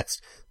context,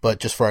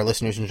 but just for our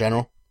listeners in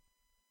general.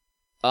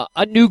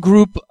 A new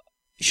group,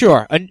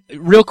 sure.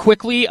 Real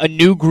quickly, a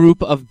new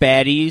group of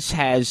baddies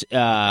has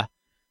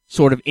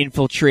sort of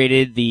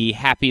infiltrated the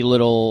happy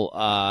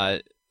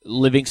little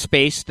living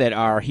space that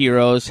our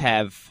heroes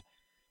have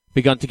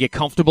begun to get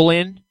comfortable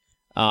in.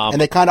 And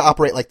they kind of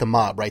operate like the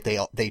mob, right?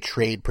 They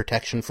trade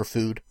protection for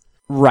food.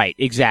 Right,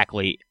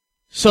 exactly.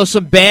 So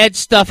some bad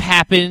stuff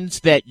happens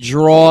that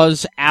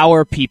draws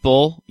our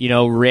people,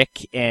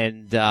 Rick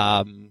and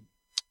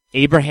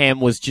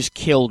Abraham was just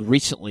killed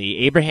recently.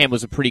 Abraham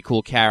was a pretty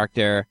cool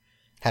character.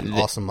 Had an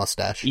awesome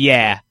mustache.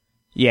 Yeah,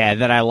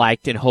 that I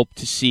liked and hoped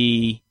to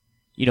see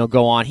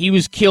go on. He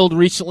was killed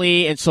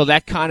recently, and so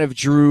that kind of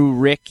drew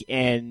Rick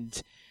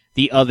and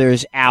the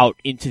others out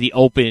into the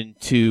open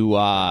to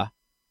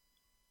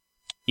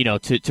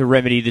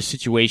remedy the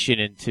situation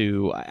and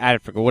to, I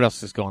forget what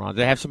else is going on.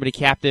 Did they have somebody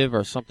captive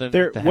or something?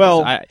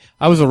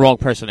 I was the wrong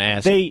person to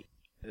ask.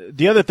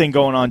 The other thing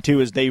going on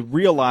too is they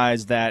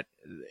realize that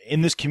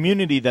in this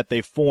community that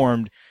they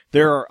formed,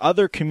 there are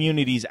other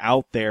communities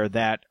out there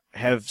that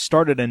have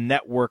started a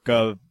network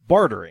of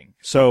bartering.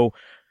 So,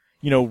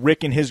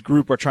 Rick and his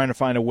group are trying to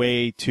find a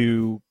way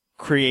to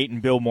create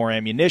and build more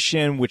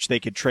ammunition, which they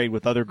could trade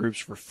with other groups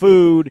for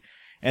food.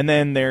 And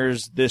then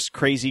there's this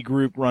crazy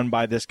group run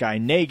by this guy,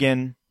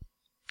 Negan,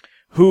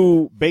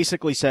 who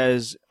basically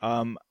says,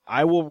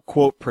 I will,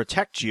 quote,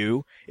 protect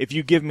you if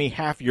you give me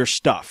half your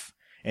stuff.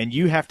 And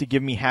you have to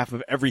give me half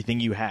of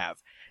everything you have.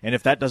 And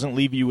if that doesn't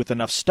leave you with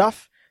enough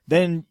stuff,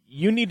 then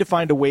you need to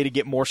find a way to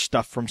get more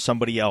stuff from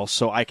somebody else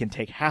so I can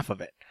take half of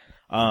it.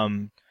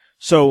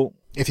 So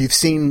if you've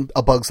seen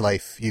A Bug's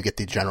Life, you get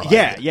the general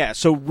idea. Yeah.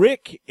 So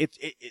Rick,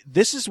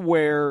 this is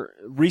where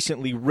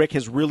recently Rick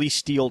has really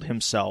steeled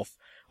himself,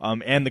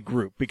 and the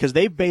group, because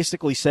they've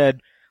basically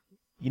said,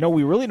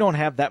 we really don't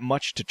have that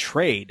much to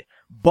trade,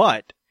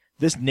 but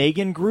this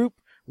Negan group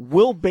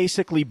will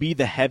basically be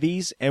the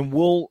heavies and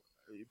we'll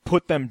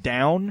put them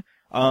down,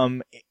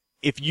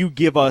 if you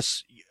give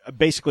us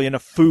basically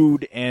enough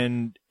food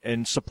and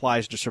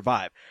supplies to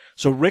survive.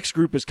 So Rick's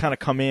group has kind of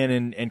come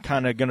in and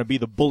kind of going to be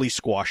the bully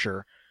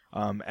squasher,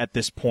 at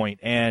this point.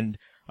 And,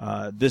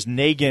 this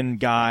Negan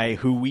guy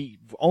who we've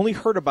only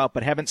heard about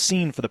but haven't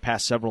seen for the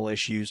past several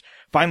issues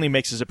finally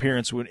makes his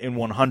appearance in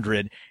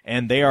 100,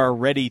 and they are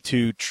ready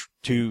to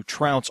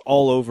trounce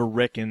all over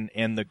Rick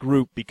and the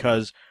group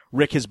because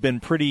Rick has been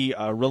pretty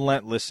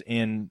relentless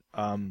in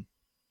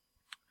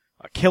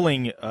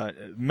killing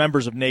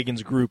members of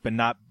Negan's group and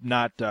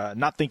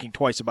not thinking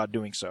twice about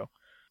doing so.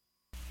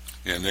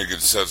 Yeah, Negan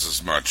says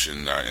as much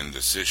in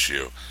this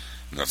issue,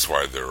 and that's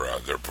why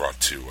they're brought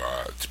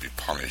to be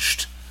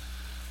punished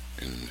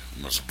in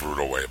the most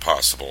brutal way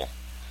possible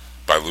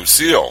by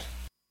Lucille.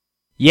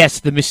 Yes,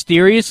 the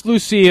mysterious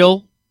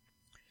Lucille.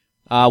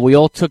 We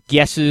all took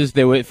guesses.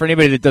 For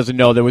anybody that doesn't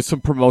know, there was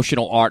some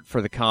promotional art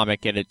for the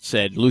comic, and it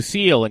said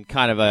Lucille in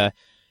kind of a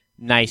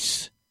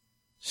nice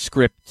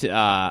script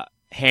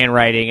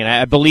handwriting, and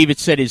I believe it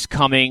said is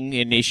coming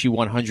in issue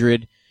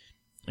 100.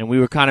 And we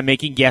were kind of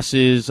making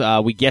guesses.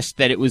 We guessed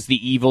that it was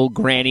the evil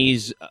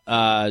Granny's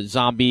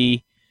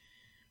zombie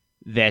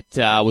that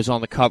was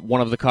on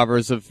one of the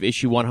covers of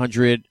issue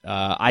 100.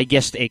 I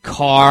guessed a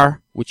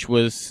car, which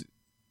was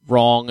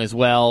wrong as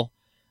well.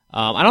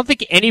 I don't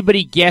think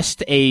anybody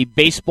guessed a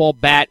baseball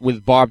bat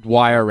with barbed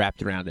wire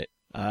wrapped around it.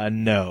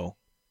 No.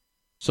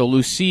 So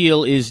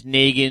Lucille is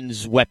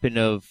Negan's weapon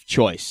of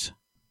choice.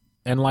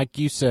 And like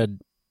you said,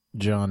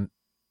 John,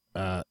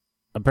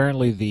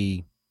 apparently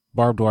the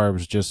barbed wire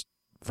was just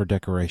for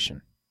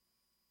decoration.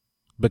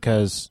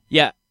 Because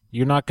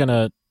you're not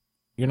gonna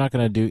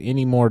do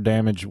any more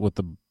damage with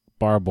the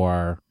barbed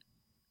wire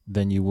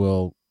than you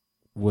would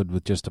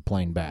with just a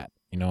plain bat.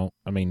 You know,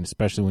 I mean,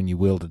 especially when you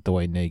wield it the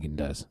way Negan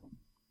does.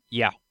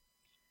 Yeah.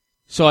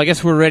 So I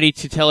guess we're ready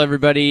to tell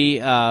everybody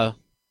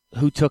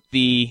who took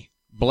the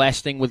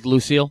blasting with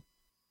Lucille.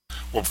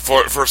 Well,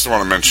 first I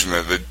want to mention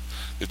that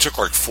it took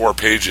like 4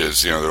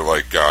 pages. You know, they're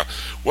like,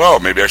 well,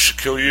 maybe I should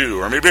kill you,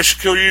 or maybe I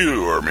should kill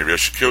you, or maybe I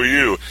should kill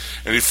you.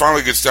 And he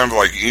finally gets down to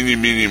like, eeny,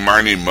 meeny,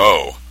 miny,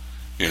 mo.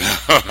 You know,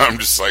 I'm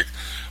just like,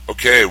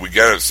 okay, we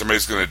get it.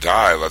 Somebody's going to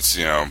die. Let's,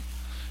 you know,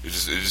 it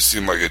just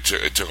seemed like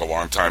it took a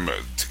long time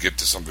to get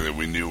to something that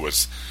we knew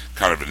was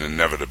kind of an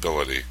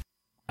inevitability.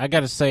 I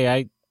got to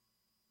say,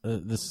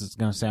 this is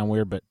going to sound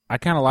weird, but I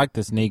kind of like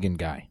this Negan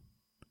guy.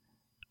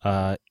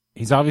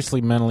 He's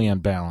obviously mentally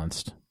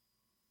unbalanced.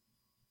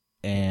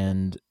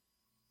 And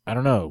I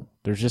don't know.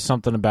 There's just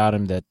something about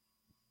him that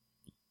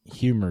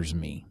humors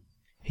me.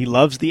 He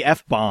loves the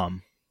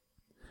F-bomb.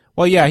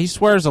 Well, yeah, he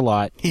swears a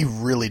lot. He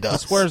really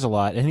does. He swears a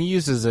lot, and he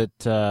uses it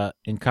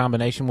in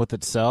combination with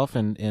itself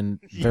in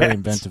very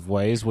inventive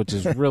ways, which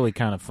is really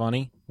kind of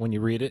funny when you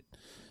read it.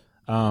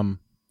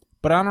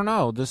 But I don't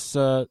know.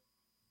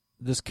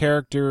 This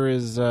character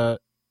is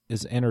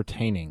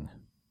entertaining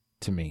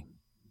to me.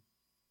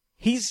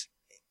 He's,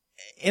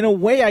 in a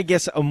way, I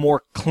guess, a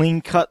more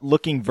clean-cut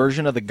looking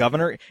version of the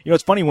Governor. You know,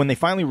 it's funny, when they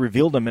finally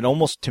revealed him, it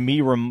almost, to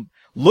me,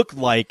 looked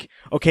like,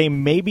 okay,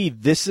 maybe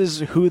this is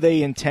who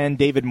they intend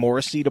David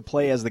Morrissey to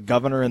play as the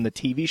Governor in the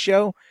TV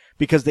show,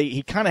 because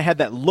he kind of had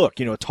that look,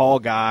 you know, a tall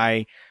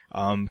guy,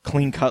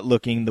 clean-cut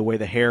looking, the way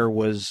the hair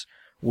was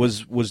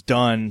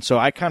done. So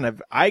I kind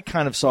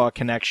of saw a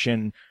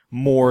connection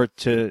more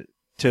to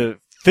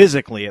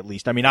physically, at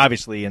least. I mean,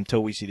 obviously,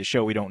 until we see the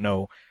show, we don't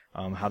know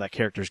how that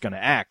character is going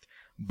to act.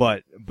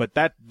 But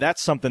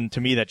that's something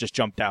to me that just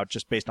jumped out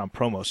just based on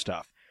promo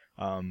stuff.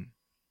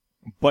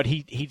 But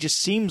he just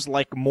seems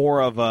like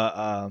more of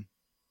I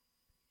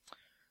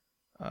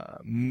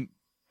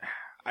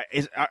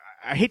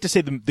hate to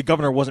say the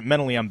Governor wasn't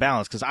mentally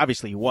unbalanced, because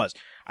obviously he was.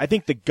 I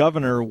think the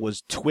Governor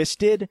was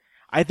twisted.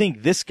 I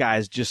think this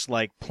guy's just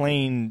like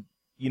plain,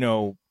 you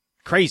know,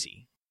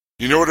 crazy.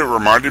 You know what it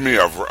reminded me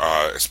of,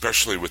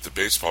 especially with the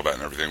baseball bat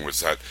and everything,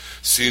 was that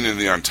scene in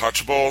The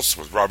Untouchables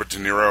with Robert De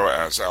Niro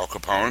as Al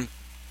Capone,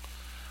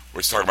 where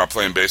he's talking about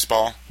playing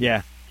baseball.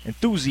 Yeah,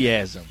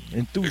 enthusiasm.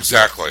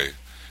 Exactly.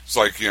 It's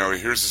like, you know,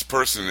 here's this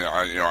person, you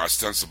know,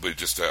 ostensibly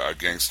just a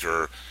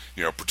gangster,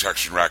 you know,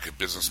 protection racket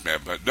businessman,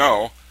 but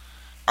no,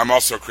 I'm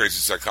also a crazy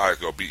psychotic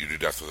who'll beat you to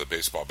death with a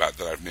baseball bat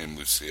that I've named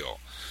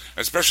Lucille.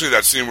 And especially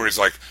that scene where he's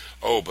like,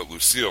 oh, but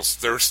Lucille's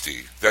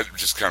thirsty. That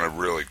just kind of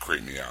really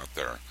creeped me out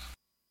there.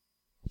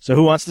 So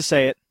who wants to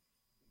say it?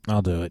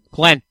 I'll do it.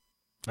 Glenn.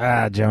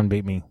 Joan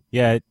beat me.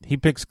 Yeah, he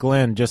picks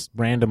Glenn just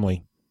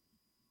randomly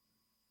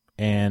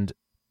and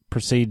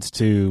proceeds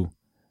to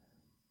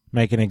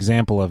make an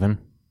example of him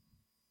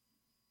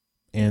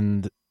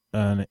in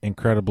an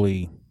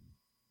incredibly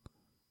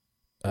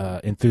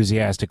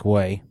enthusiastic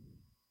way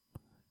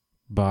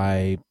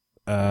by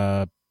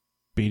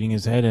beating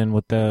his head in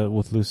with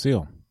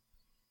Lucille.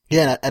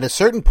 Yeah, at a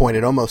certain point,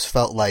 it almost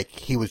felt like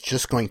he was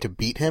just going to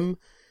beat him,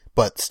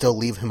 but still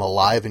leave him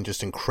alive and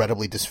just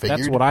incredibly disfigured.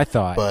 That's what I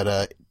thought.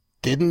 But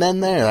didn't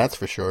end there, that's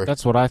for sure.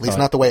 That's what I thought. At least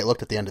not the way it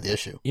looked at the end of the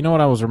issue. You know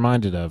what I was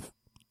reminded of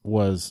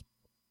was,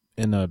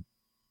 in a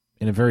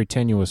very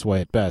tenuous way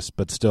at best,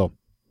 but still,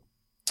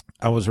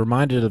 I was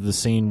reminded of the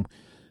scene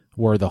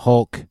where the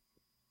Hulk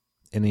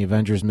in the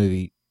Avengers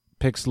movie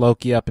picks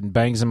Loki up and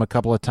bangs him a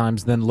couple of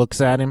times, then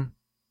looks at him,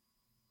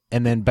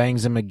 and then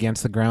bangs him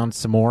against the ground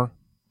some more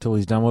till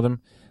he's done with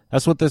him.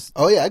 That's what this.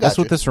 Oh yeah, I got That's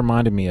you. what this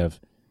reminded me of.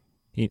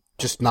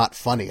 Just not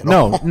funny at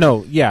all.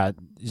 No, yeah,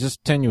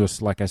 just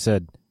tenuous, like I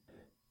said.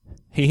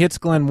 He hits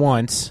Glenn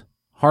once,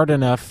 hard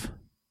enough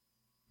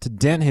to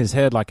dent his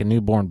head like a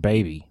newborn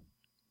baby,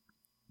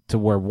 to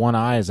where one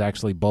eye is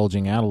actually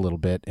bulging out a little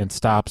bit, and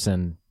stops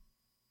and,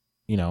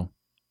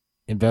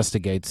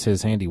 investigates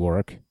his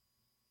handiwork.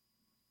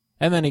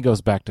 And then he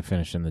goes back to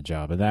finishing the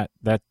job. And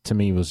that to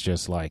me was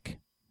just like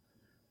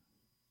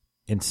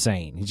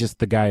insane.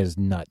 The guy is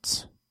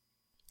nuts.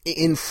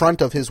 In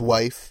front of his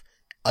wife,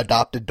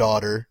 adopted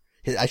daughter,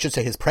 I should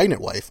say his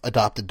pregnant wife,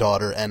 adopted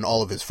daughter, and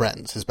all of his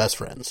friends, his best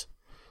friends.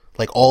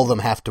 Like, all of them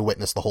have to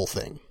witness the whole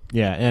thing.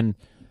 Yeah, and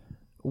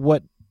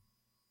what,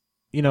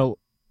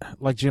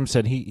 like Jim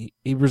said, he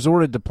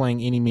resorted to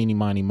playing eeny, meeny,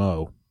 miny,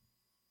 mo.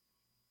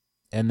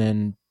 And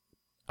then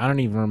I don't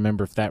even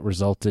remember if that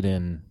resulted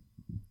in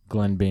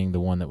Glenn being the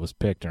one that was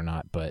picked or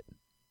not, but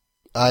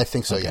I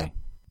think so, okay. Yeah.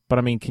 But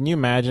I mean, can you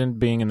imagine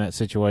being in that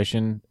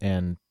situation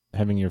and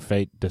having your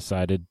fate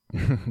decided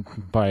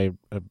by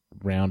a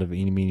round of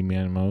eeny, meeny,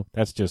 miny, mo?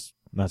 That's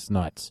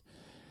nuts.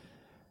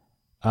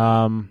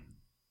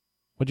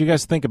 What do you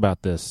guys think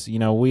about this?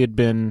 We had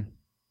been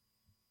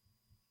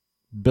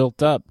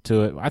built up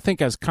to it. I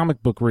think as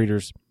comic book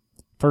readers,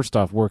 first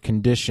off, we're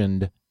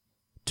conditioned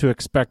to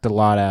expect a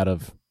lot out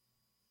of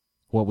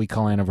what we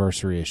call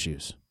anniversary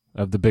issues,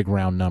 of the big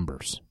round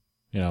numbers,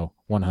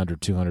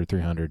 100, 200,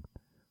 300,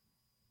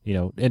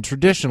 and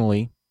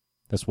traditionally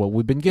that's what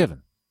we've been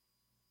given.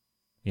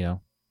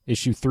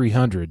 Issue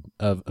 300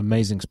 of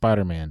Amazing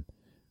Spider-Man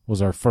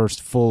was our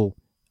first full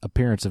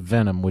appearance of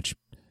Venom, which,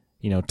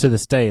 to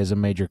this day is a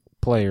major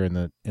player in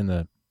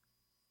the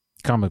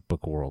comic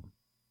book world,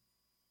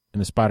 in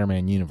the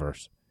Spider-Man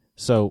universe.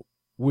 So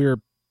we're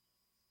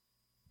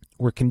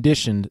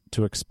conditioned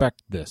to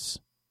expect this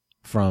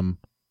from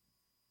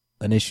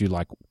an issue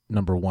like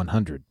number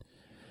 100.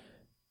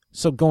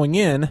 So going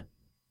in,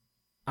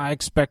 I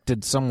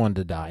expected someone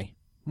to die.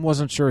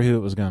 Wasn't sure who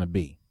it was going to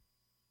be.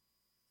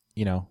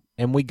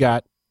 And we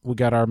got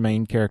our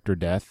main character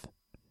death.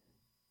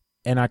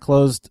 And I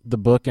closed the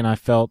book and I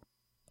felt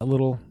a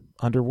little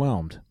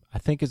underwhelmed. I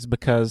think it's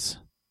because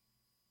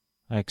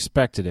I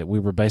expected it. We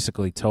were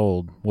basically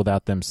told,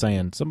 without them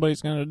saying,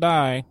 somebody's going to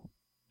die,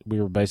 we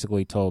were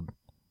basically told,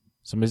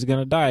 somebody's going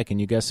to die. Can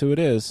you guess who it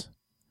is?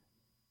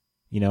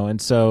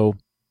 And so,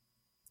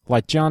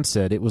 like John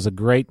said, it was a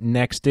great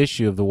next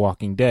issue of The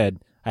Walking Dead.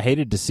 I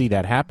hated to see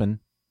that happen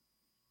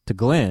to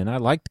Glenn. I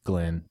liked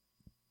Glenn.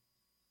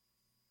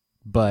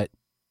 But,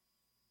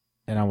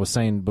 and I was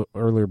saying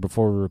earlier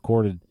before we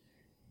recorded,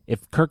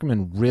 if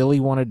Kirkman really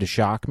wanted to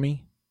shock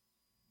me,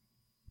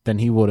 then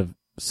he would have,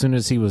 as soon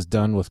as he was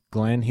done with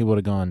Glenn, he would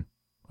have gone,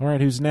 all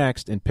right, who's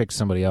next? And picked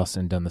somebody else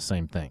and done the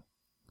same thing.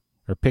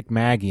 Or pick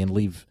Maggie and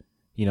leave,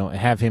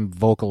 have him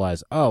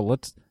vocalize,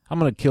 I'm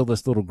going to kill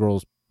this little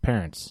girl's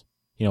parents.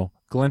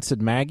 Glenn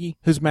said, Maggie?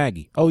 Who's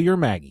Maggie? Oh, you're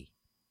Maggie.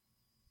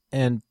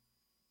 And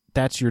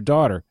that's your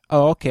daughter.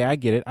 Oh, okay, I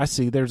get it. I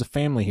see there's a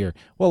family here.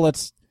 Well,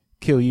 let's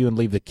kill you and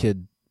leave the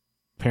kid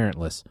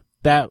parentless.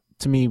 That,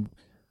 to me,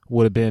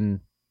 would have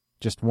been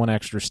just one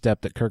extra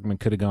step that Kirkman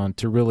could have gone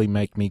to really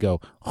make me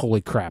go,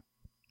 holy crap,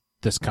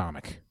 this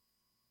comic.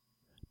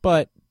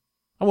 But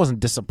I wasn't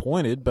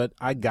disappointed, but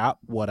I got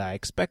what I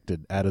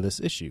expected out of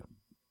this issue.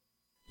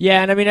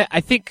 Yeah, and I mean,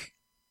 I think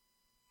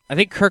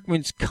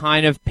Kirkman's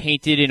kind of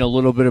painted in a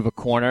little bit of a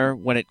corner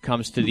when it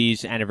comes to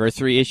these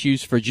anniversary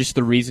issues for just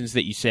the reasons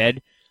that you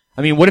said.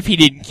 I mean, what if he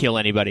didn't kill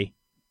anybody?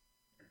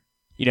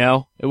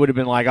 It would have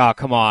been like, oh,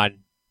 come on.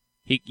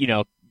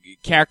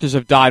 Characters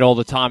have died all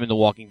the time in The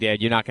Walking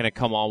Dead. You're not going to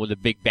come on with a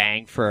big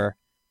bang for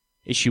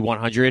issue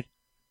 100.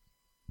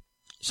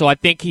 So I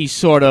think he's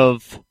sort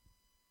of,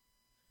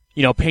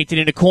 painted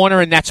in a corner,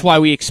 and that's why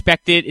we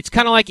expect it. It's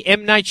kind of like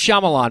M. Night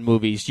Shyamalan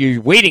movies.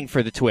 You're waiting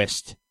for the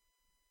twist.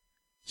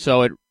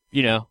 So it,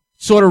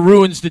 sort of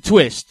ruins the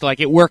twist.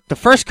 Like, it worked the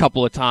first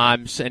couple of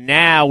times, and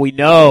now we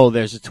know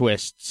there's a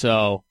twist,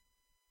 so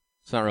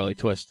it's not really a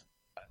twist.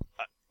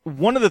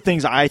 One of the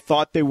things I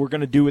thought they were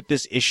going to do with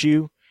this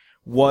issue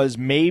was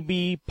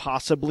maybe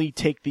possibly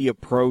take the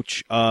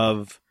approach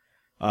of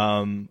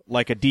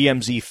like a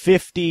DMZ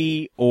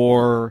 50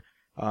 or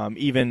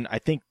even, I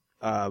think,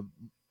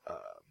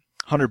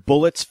 100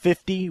 Bullets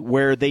 50,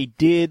 where they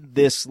did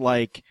this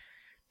like,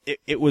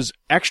 it was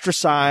extra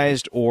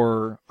sized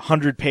or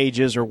 100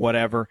 pages or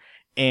whatever,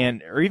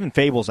 or even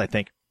Fables, I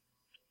think,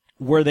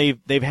 where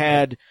they've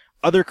had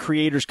other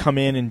creators come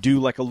in and do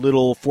like a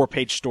little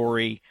 4-page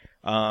story,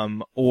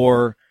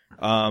 or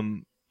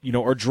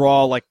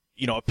draw like,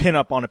 a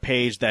pinup on a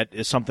page that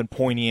is something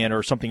poignant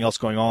or something else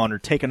going on, or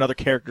take another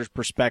character's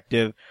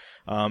perspective,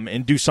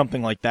 and do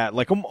something like that,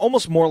 like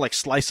almost more like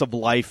slice of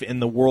life in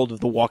the world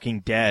of The Walking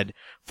Dead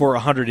for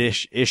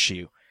 100-ish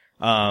issue.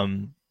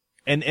 And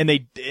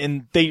they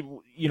didn't. They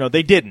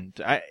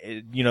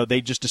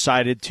just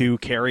decided to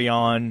carry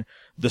on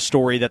the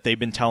story that they've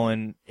been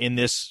telling in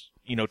this,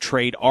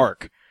 trade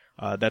arc,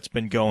 that's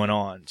been going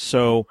on.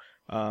 So,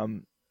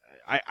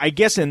 I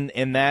guess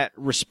in that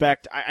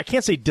respect, I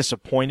can't say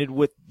disappointed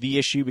with the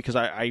issue because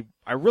I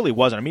really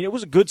wasn't. I mean, it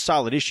was a good,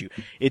 solid issue.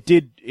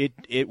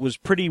 It was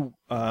pretty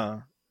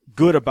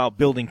good about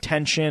building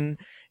tension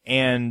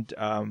and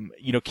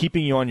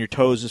keeping you on your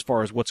toes as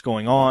far as what's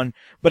going on.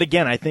 But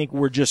again, I think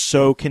we're just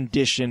so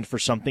conditioned for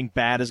something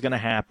bad is going to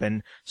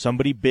happen,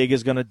 somebody big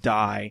is going to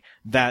die,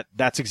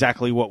 that's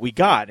exactly what we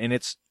got. And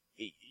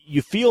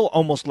you feel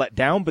almost let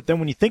down, but then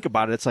when you think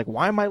about it, it's like,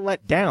 why am I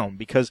let down?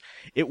 Because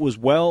it was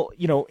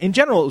in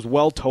general, it was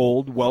well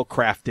told, well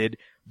crafted,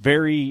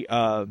 very,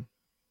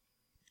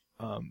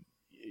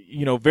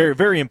 very,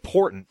 very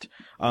important.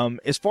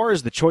 As far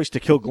as the choice to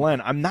kill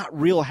Glenn, I'm not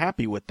real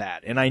happy with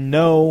that. And I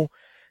know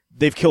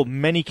they've killed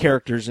many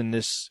characters in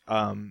this.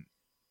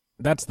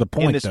 That's the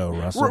point, though,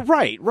 Russell.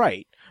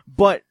 Right.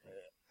 But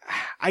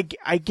I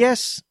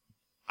guess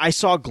I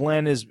saw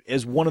Glenn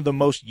as one of the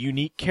most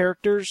unique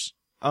characters,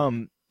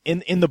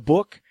 in the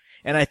book.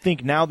 And I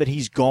think now that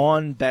he's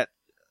gone, that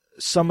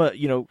some of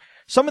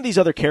these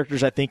other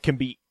characters I think can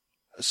be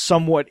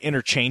somewhat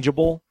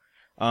interchangeable,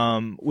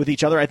 with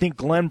each other. I think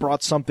Glenn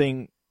brought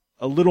something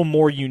a little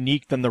more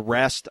unique than the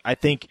rest. I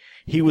think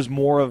he was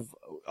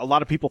a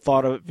lot of people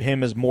thought of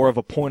him as more of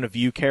a point of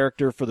view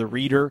character for the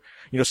reader,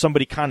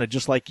 somebody kind of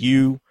just like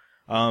you,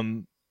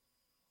 and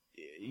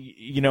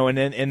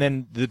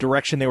then the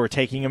direction they were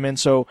taking him in.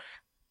 So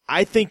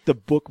I think the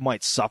book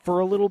might suffer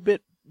a little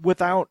bit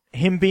without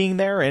him being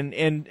there.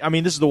 And I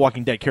mean, this is The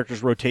Walking Dead.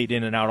 Characters rotate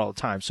in and out all the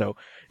time. So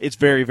it's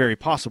very, very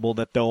possible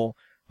that they'll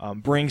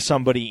bring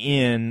somebody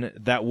in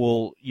that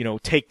will,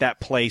 take that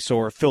place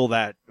or fill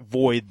that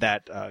void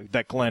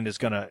that Glenn is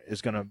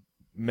gonna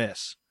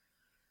miss.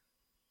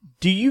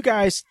 Do you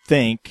guys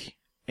think,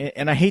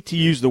 and I hate to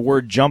use the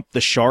word jump the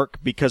shark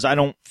because I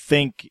don't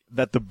think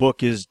that the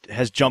book has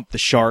jumped the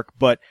shark,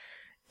 but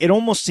it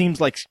almost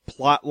seems like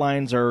plot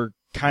lines are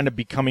kind of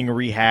becoming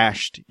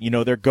rehashed.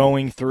 They're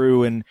going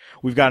through and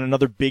we've got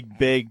another big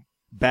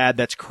bad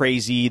that's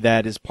crazy,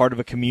 that is part of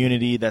a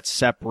community that's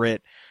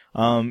separate.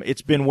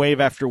 It's been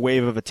wave after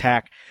wave of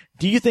attack.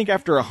 Do you think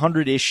after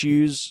 100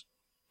 issues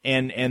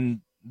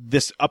and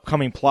this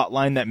upcoming plot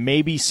line that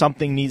maybe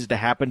something needs to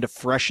happen to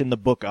freshen the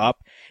book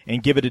up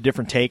and give it a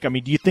different take? I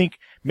mean, do you think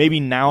maybe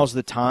now's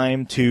the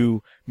time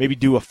to maybe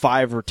do a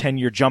 5 or 10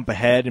 year jump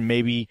ahead and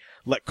maybe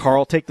let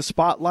Carl take the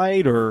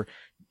spotlight? Or,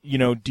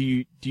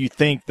 do you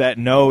think that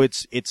no,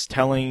 it's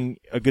telling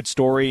a good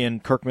story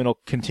and Kirkman will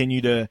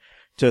continue to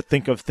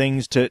think of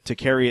things to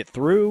carry it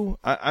through?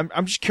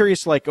 I'm just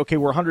curious, like, okay,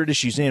 we're 100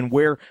 issues in.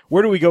 Where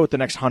do we go with the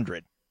next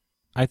 100?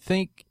 I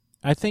think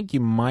you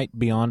might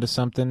be onto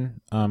something.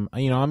 I'm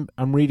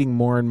reading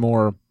more and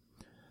more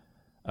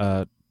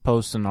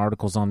posts and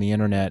articles on the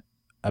internet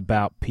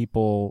about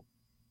people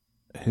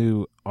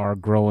who are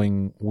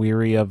growing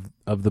weary of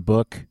the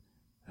book,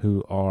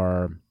 who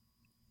are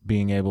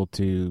being able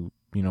to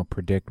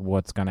predict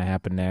what's going to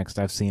happen next.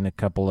 I've seen a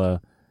couple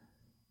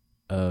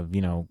of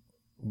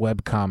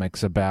web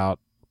comics about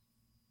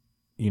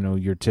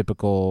your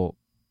typical,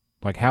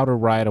 like, how to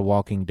write a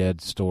Walking Dead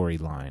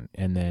storyline,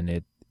 and then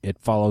it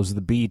follows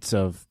the beats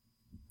of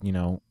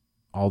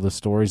all the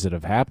stories that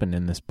have happened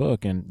in this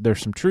book, and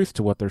there's some truth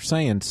to what they're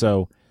saying.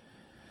 So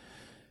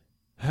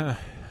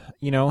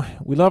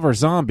we love our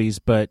zombies,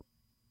 but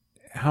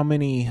how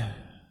many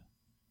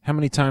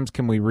times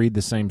can we read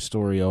the same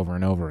story over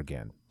and over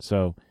again?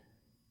 So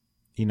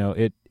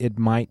it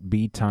might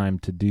be time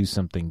to do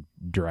something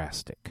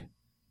drastic.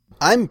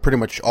 I'm pretty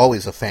much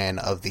always a fan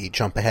of the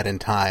jump ahead in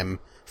time,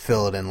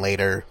 fill it in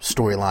later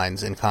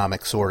storylines in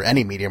comics or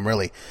any medium,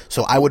 really.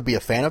 So I would be a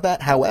fan of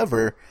that.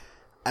 However,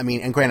 I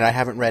mean, and granted, I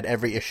haven't read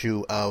every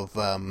issue of,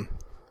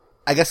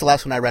 I guess the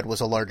last one I read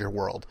was A Larger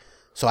World.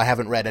 So I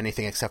haven't read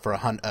anything except for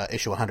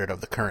issue 100 of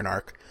the current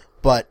arc.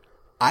 But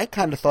I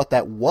kind of thought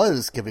that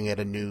was giving it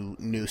a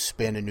new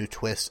spin, a new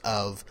twist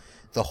of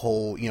the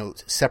whole,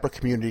 separate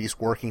communities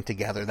working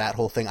together, that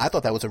whole thing. I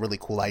thought that was a really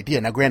cool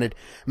idea. Now, granted,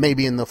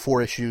 maybe in the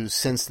 4 issues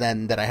since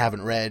then that I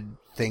haven't read,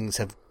 things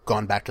have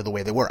gone back to the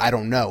way they were. I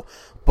don't know.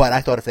 But I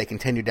thought if they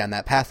continued down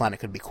that path line, it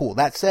could be cool.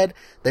 That said,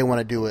 they want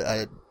to do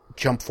a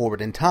jump forward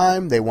in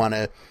time. They want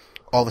to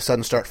all of a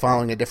sudden start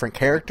following a different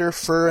character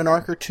for an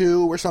arc or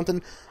two or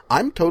something.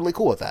 I'm totally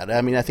cool with that.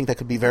 I mean, I think that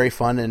could be very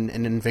fun and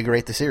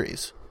invigorate the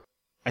series.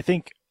 I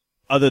think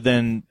other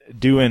than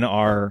doing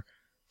our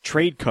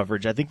trade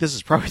coverage, I think this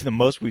is probably the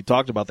most we've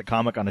talked about the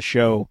comic on a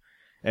show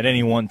at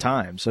any one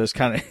time. So it's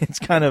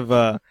kind of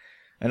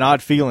an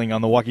odd feeling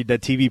on the Walking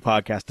Dead TV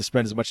podcast to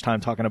spend as much time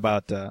talking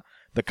about the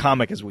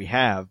comic as we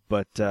have.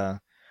 But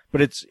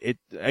it's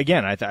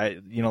again, I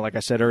like I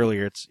said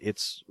earlier,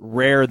 it's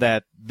rare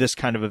that this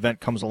kind of event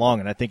comes along,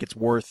 and I think it's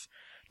worth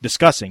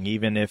discussing,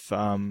 even if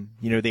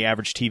the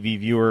average TV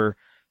viewer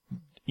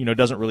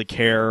doesn't really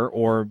care,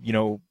 or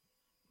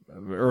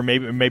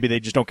maybe they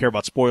just don't care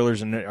about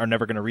spoilers and are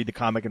never going to read the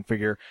comic and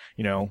figure,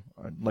 I'd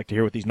like to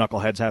hear what these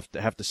knuckleheads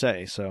have to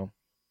say. So,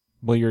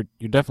 well, you're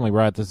definitely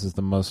right. This is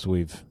the most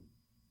we've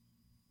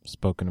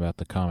spoken about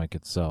the comic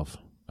itself.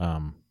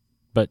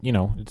 but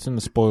it's in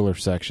the spoiler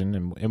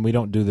section, and we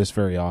don't do this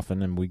very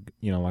often, and we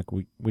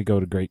go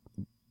to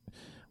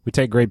we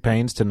take great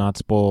pains to not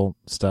spoil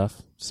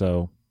stuff.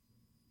 So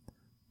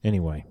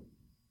anyway,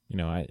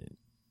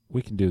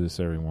 we can do this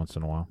every once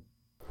in a while.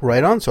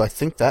 Right on. So I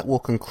think that will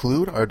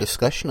conclude our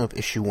discussion of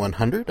issue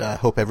 100. I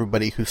hope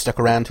everybody who stuck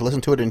around to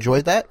listen to it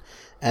enjoyed that.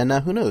 And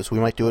who knows, we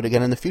might do it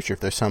again in the future if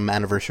there's some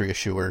anniversary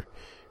issue or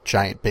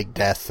giant big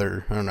death,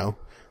 or I don't know,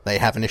 they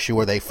have an issue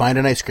where they find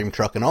an ice cream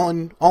truck and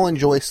all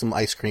enjoy some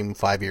ice cream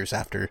 5 years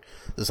after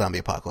the zombie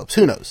apocalypse.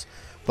 Who knows?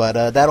 But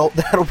that'll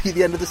be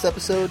the end of this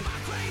episode.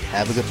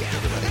 Have a good week,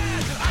 everybody.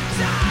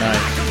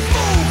 Bye.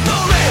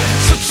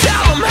 So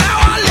tell 'em how